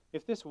that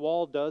if this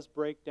wall does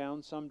break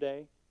down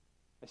someday,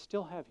 I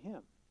still have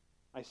Him.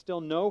 I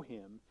still know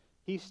Him.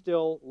 He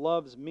still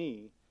loves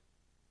me.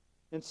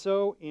 And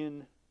so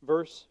in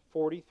verse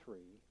 43,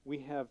 we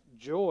have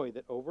joy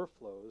that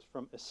overflows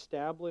from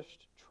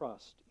established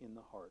trust in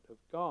the heart of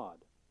God.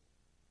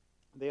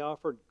 They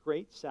offered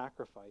great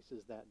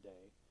sacrifices that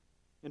day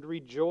and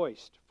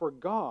rejoiced, for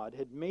God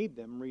had made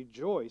them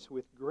rejoice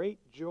with great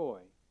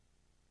joy.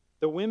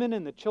 The women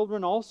and the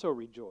children also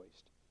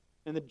rejoiced,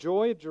 and the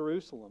joy of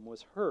Jerusalem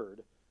was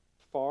heard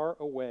far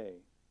away.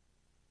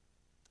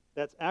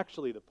 That's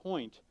actually the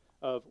point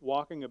of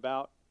walking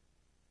about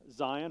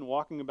Zion,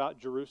 walking about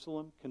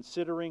Jerusalem,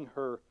 considering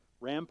her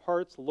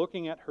ramparts,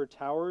 looking at her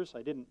towers.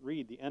 I didn't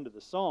read the end of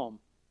the psalm.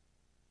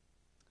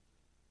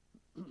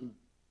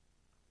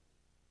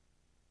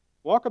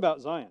 Walk about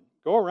Zion,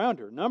 go around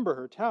her, number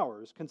her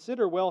towers,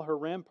 consider well her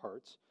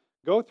ramparts,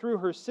 go through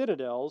her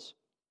citadels.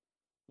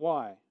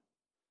 Why?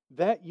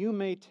 That you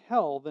may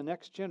tell the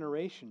next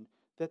generation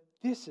that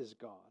this is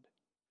God,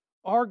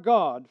 our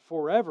God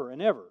forever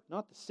and ever,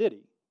 not the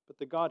city, but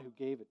the God who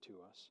gave it to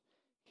us.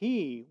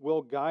 He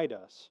will guide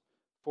us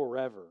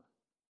forever.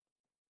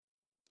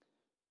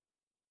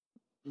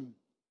 I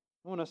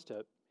want us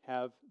to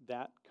have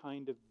that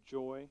kind of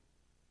joy,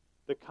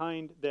 the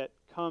kind that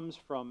comes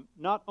from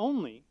not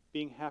only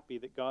being happy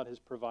that God has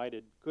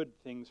provided good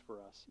things for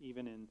us,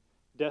 even in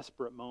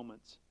desperate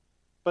moments,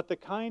 but the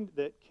kind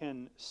that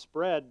can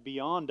spread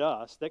beyond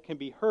us, that can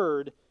be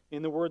heard,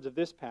 in the words of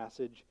this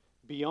passage,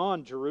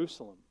 beyond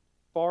Jerusalem,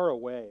 far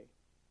away.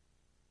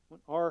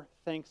 Our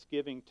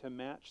thanksgiving to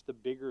match the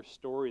bigger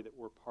story that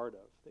we're part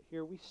of, that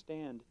here we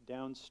stand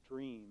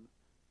downstream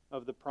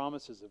of the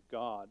promises of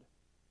God.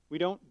 We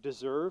don't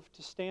deserve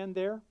to stand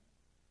there.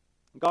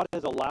 God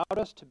has allowed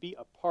us to be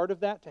a part of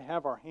that, to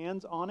have our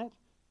hands on it,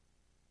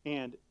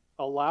 and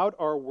allowed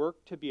our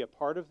work to be a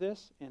part of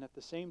this, and at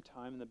the same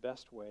time, in the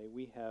best way,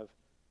 we have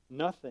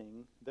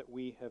nothing that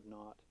we have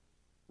not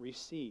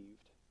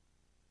received.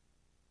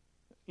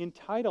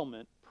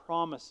 Entitlement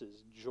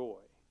promises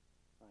joy,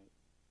 right?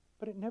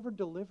 But it never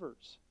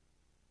delivers.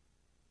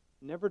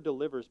 Never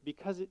delivers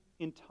because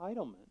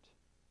entitlement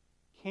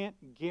can't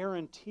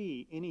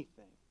guarantee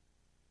anything.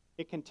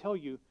 It can tell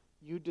you,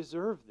 you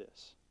deserve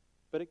this,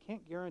 but it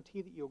can't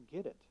guarantee that you'll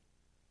get it.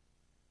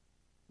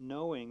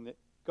 Knowing that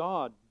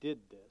God did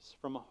this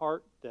from a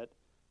heart that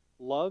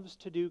loves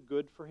to do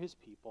good for His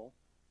people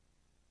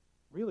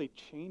really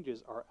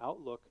changes our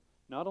outlook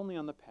not only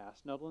on the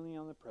past, not only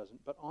on the present,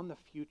 but on the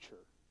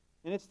future.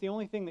 And it's the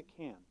only thing that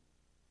can.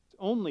 It's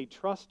only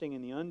trusting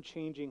in the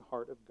unchanging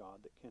heart of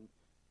God that can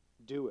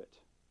do it.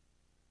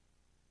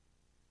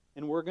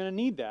 And we're going to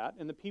need that,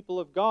 and the people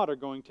of God are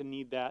going to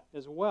need that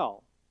as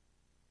well.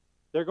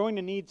 They're going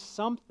to need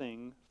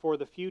something for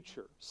the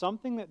future,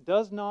 something that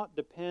does not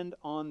depend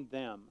on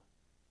them,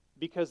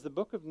 because the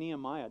book of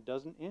Nehemiah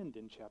doesn't end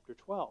in chapter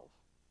 12.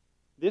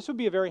 This would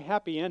be a very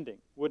happy ending,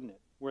 wouldn't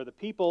it? Where the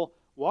people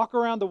walk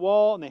around the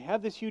wall and they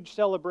have this huge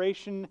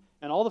celebration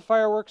and all the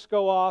fireworks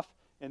go off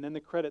and then the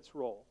credits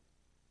roll.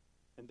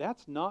 And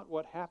that's not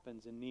what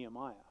happens in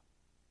Nehemiah.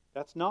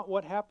 That's not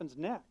what happens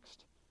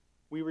next.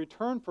 We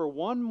return for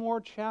one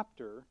more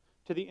chapter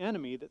to the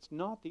enemy that's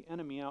not the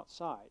enemy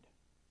outside.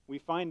 We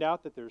find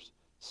out that there's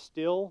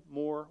still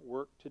more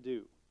work to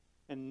do,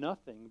 and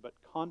nothing but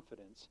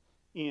confidence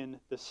in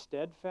the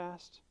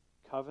steadfast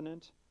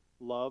covenant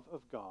love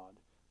of God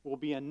will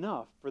be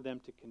enough for them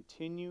to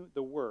continue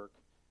the work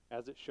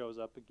as it shows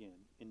up again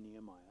in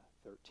Nehemiah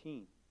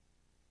 13.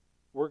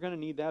 We're going to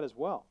need that as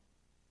well.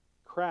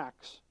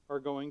 Cracks are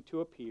going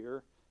to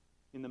appear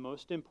in the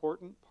most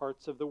important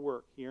parts of the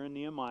work here in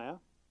Nehemiah.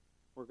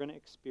 We're going to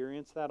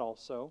experience that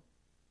also.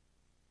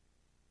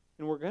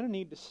 And we're going to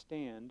need to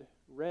stand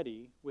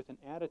ready with an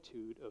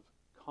attitude of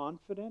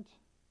confident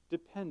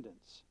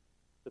dependence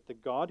that the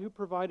God who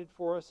provided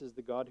for us is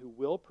the God who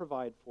will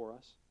provide for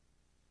us.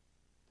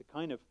 The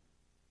kind of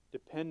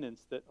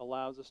dependence that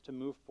allows us to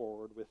move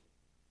forward with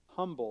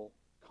humble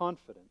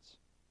confidence.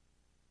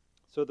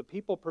 So the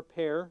people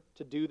prepare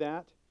to do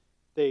that.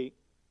 They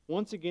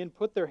once again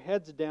put their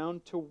heads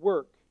down to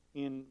work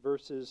in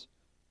verses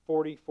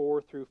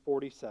 44 through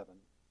 47.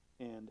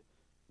 And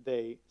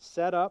they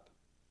set up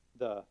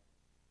the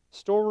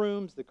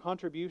storerooms, the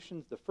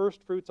contributions, the first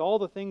fruits, all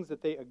the things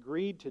that they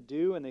agreed to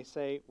do, and they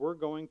say, we're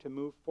going to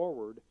move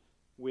forward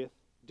with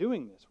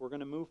doing this. We're going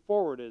to move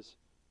forward as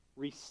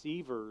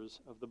receivers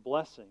of the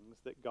blessings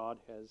that God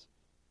has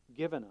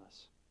given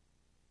us.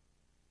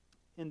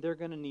 And they're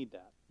going to need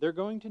that. They're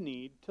going to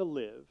need to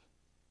live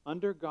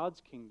under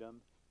God's kingdom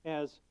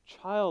as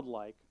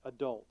childlike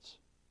adults,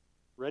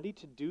 ready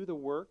to do the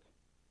work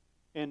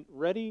and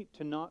ready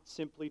to not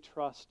simply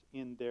trust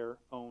in their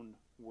own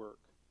work.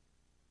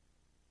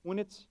 When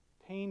it's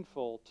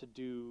painful to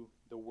do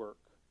the work,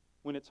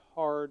 when it's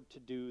hard to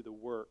do the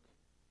work,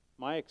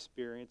 my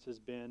experience has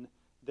been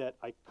that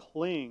I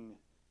cling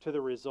to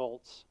the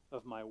results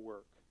of my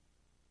work.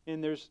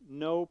 And there's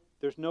no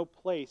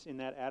place in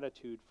that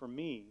attitude for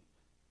me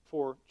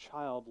for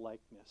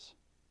childlikeness.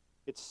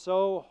 It's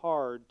so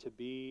hard to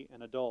be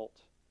an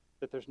adult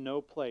that there's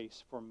no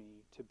place for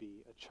me to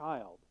be a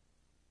child,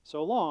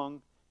 so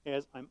long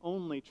as I'm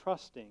only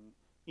trusting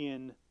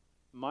in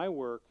my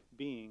work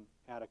being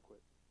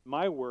adequate,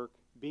 my work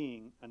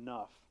being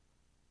enough.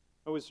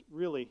 I was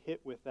really hit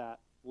with that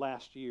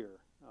last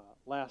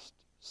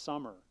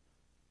summer,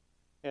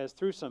 as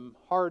through some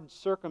hard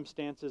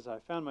circumstances I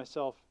found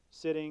myself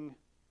sitting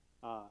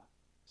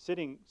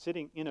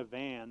in a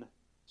van,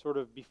 sort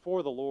of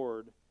before the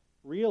Lord,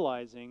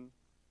 realizing,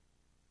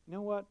 you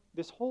know what,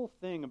 this whole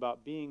thing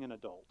about being an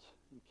adult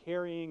and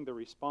carrying the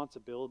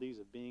responsibilities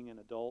of being an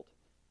adult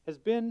has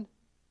been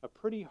a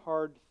pretty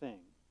hard thing.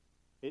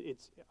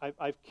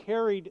 I've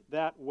carried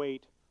that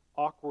weight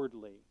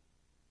awkwardly,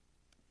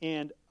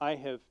 and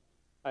I've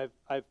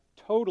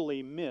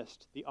totally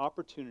missed the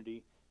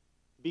opportunity,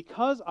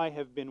 because I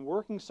have been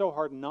working so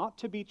hard not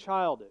to be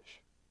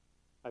childish.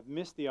 I've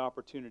missed the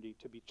opportunity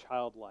to be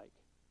childlike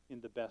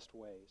in the best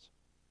ways.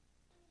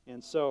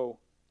 And so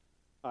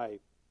I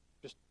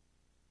just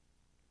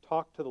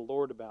talked to the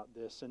Lord about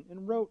this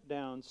and wrote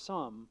down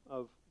some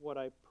of what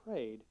I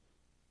prayed.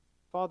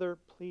 Father,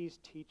 please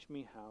teach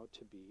me how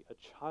to be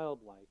a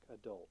childlike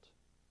adult,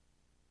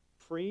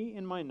 free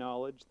in my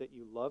knowledge that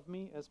you love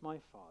me as my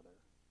Father,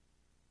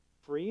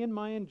 free in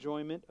my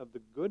enjoyment of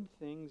the good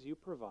things you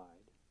provide,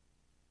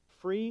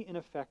 free in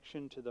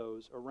affection to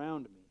those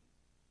around me,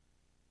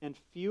 and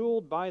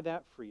fueled by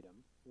that freedom,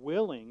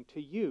 willing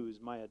to use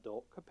my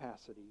adult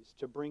capacities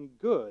to bring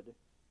good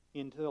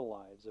into the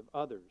lives of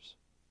others.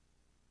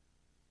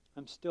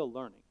 I'm still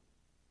learning.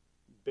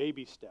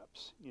 Baby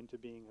steps into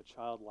being a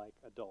childlike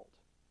adult.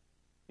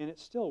 And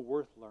it's still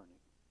worth learning.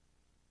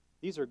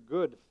 These are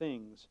good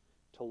things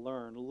to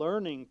learn.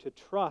 Learning to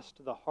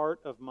trust the heart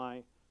of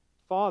my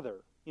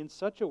Father in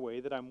such a way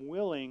that I'm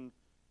willing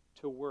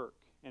to work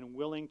and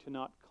willing to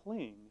not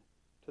cling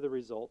to the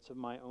results of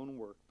my own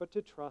work, but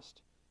to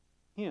trust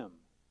Him.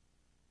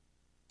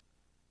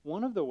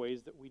 One of the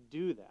ways that we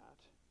do that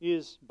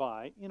is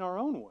by, in our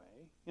own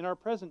way, in our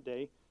present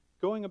day,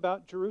 going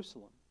about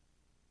Jerusalem,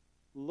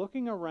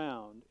 looking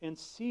around and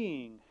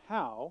seeing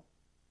how,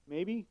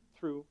 maybe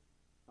through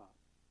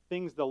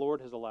things the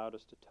Lord has allowed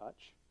us to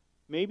touch,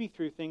 maybe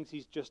through things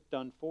He's just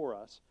done for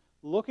us,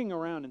 looking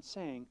around and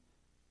saying,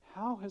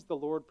 how has the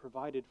Lord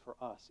provided for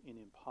us in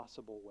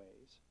impossible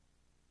ways?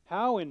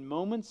 How in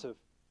moments of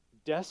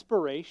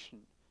desperation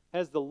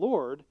has the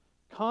Lord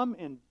come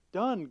and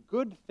done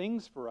good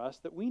things for us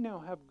that we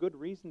now have good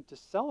reason to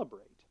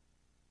celebrate?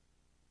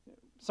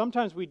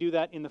 Sometimes we do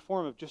that in the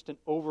form of just an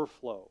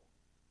overflow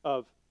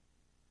of,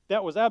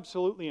 that was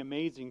absolutely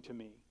amazing to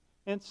me.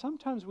 And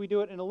sometimes we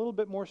do it in a little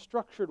bit more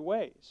structured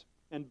ways.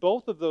 And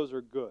both of those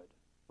are good,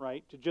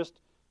 right? To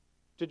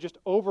just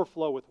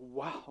overflow with,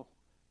 wow,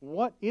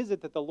 what is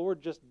it that the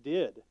Lord just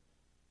did?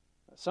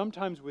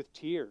 Sometimes with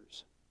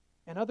tears.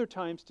 And other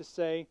times to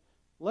say,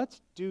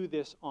 let's do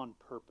this on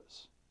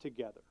purpose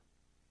together.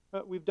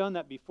 We've done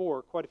that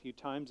before quite a few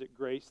times at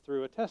Grace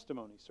through a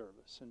testimony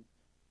service. And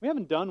we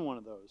haven't done one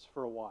of those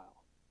for a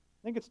while.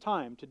 I think it's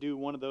time to do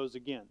one of those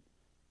again.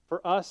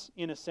 For us,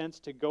 in a sense,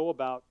 to go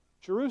about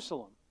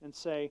Jerusalem and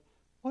say,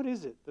 What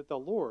is it that the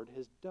Lord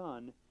has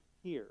done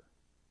here,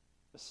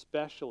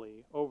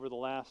 especially over the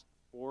last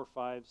 4,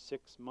 5,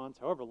 6 months,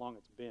 however long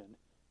it's been?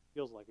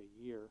 Feels like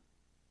a year.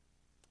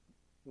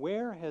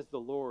 Where has the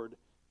Lord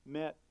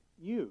met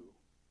you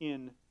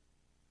in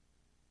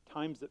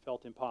times that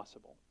felt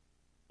impossible,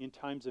 in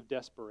times of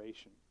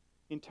desperation,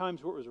 in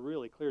times where it was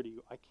really clear to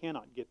you, I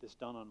cannot get this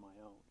done on my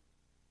own?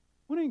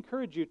 I want to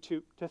encourage you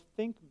to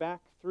think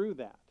back through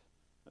that.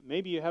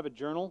 Maybe you have a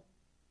journal.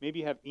 Maybe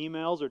you have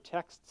emails or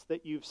texts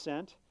that you've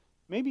sent.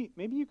 Maybe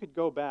you could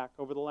go back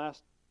over the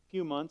last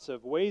few months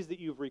of ways that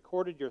you've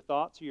recorded your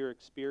thoughts or your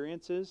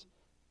experiences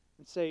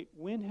and say,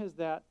 when has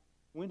that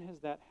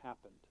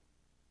happened?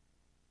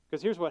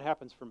 Because here's what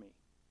happens for me.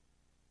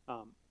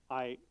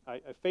 I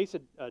face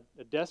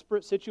a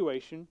desperate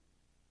situation.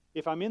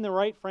 If I'm in the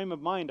right frame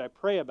of mind, I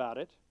pray about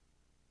it.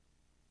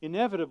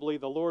 Inevitably,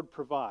 the Lord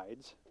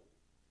provides.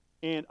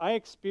 And I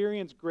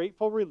experience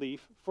grateful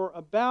relief for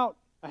about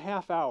a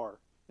half hour,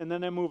 and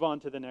then I move on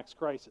to the next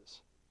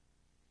crisis.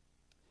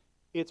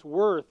 It's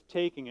worth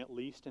taking at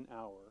least an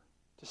hour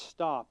to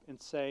stop and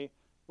say,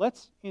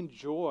 let's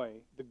enjoy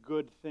the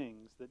good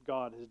things that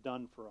God has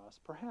done for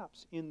us,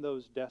 perhaps in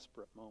those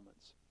desperate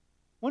moments.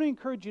 I want to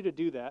encourage you to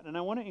do that, and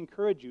I want to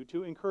encourage you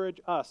to encourage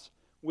us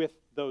with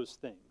those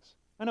things.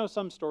 I know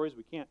some stories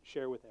we can't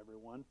share with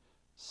everyone.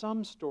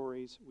 Some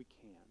stories we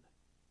can.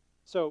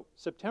 So,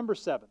 September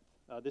 7th,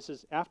 this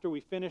is after we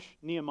finish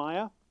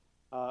Nehemiah.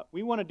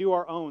 We want to do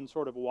our own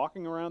sort of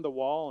walking around the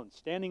wall and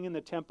standing in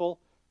the temple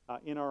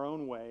in our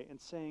own way and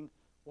saying,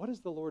 what has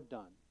the Lord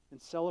done?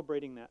 And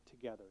celebrating that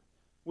together.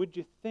 Would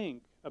you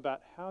think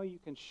about how you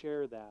can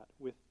share that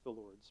with the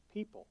Lord's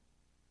people?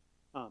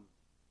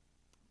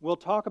 We'll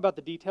talk about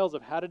the details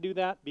of how to do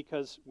that,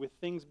 because with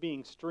things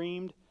being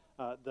streamed,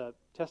 the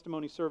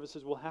testimony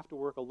services will have to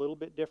work a little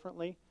bit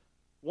differently.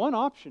 One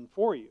option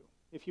for you,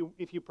 if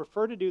you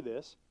prefer to do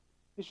this,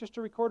 is just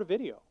to record a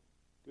video.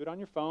 Do it on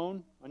your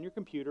phone, on your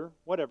computer,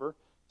 whatever.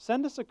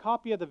 Send us a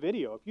copy of the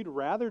video. If you'd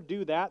rather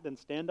do that than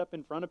stand up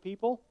in front of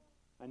people,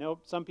 I know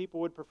some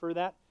people would prefer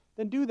that,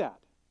 then do that.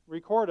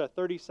 Record a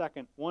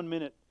 30-second,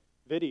 1-minute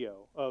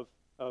video of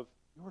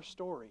your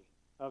story,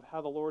 of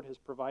how the Lord has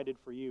provided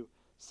for you.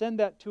 Send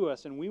that to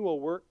us, and we will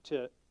work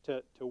to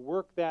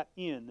work that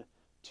in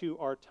to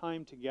our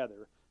time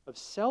together of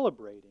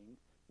celebrating,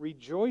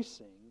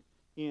 rejoicing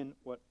in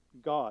what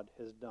God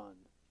has done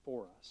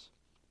for us.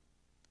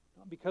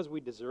 Not because we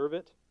deserve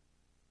it,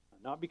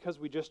 not because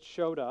we just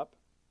showed up,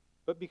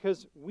 but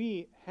because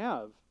we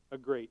have a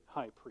great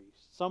high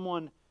priest,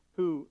 someone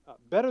who,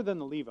 better than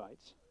the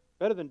Levites,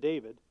 better than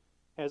David,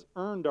 has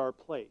earned our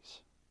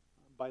place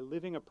by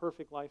living a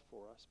perfect life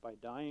for us, by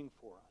dying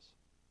for us,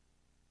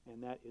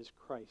 and that is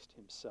Christ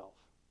himself.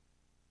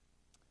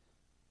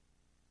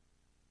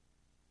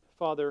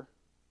 Father,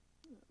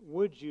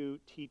 would you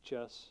teach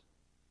us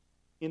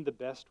in the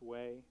best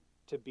way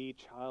to be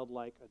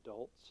childlike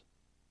adults?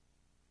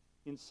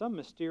 In some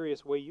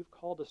mysterious way, you've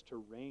called us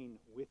to reign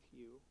with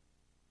you.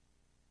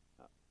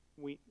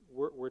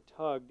 We're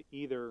tugged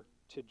either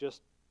to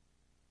just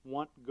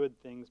want good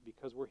things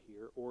because we're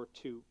here, or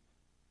to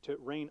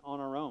reign on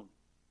our own,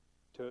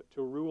 to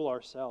rule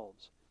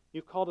ourselves.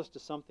 You've called us to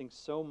something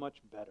so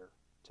much better,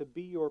 to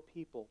be your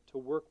people, to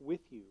work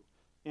with you,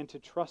 and to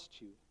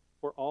trust you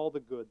for all the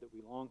good that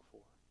we long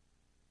for.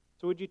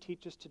 So would you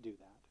teach us to do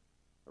that?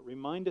 But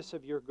remind us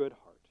of your good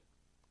heart.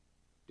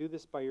 Do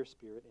this by your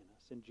Spirit in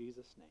us. In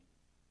Jesus' name.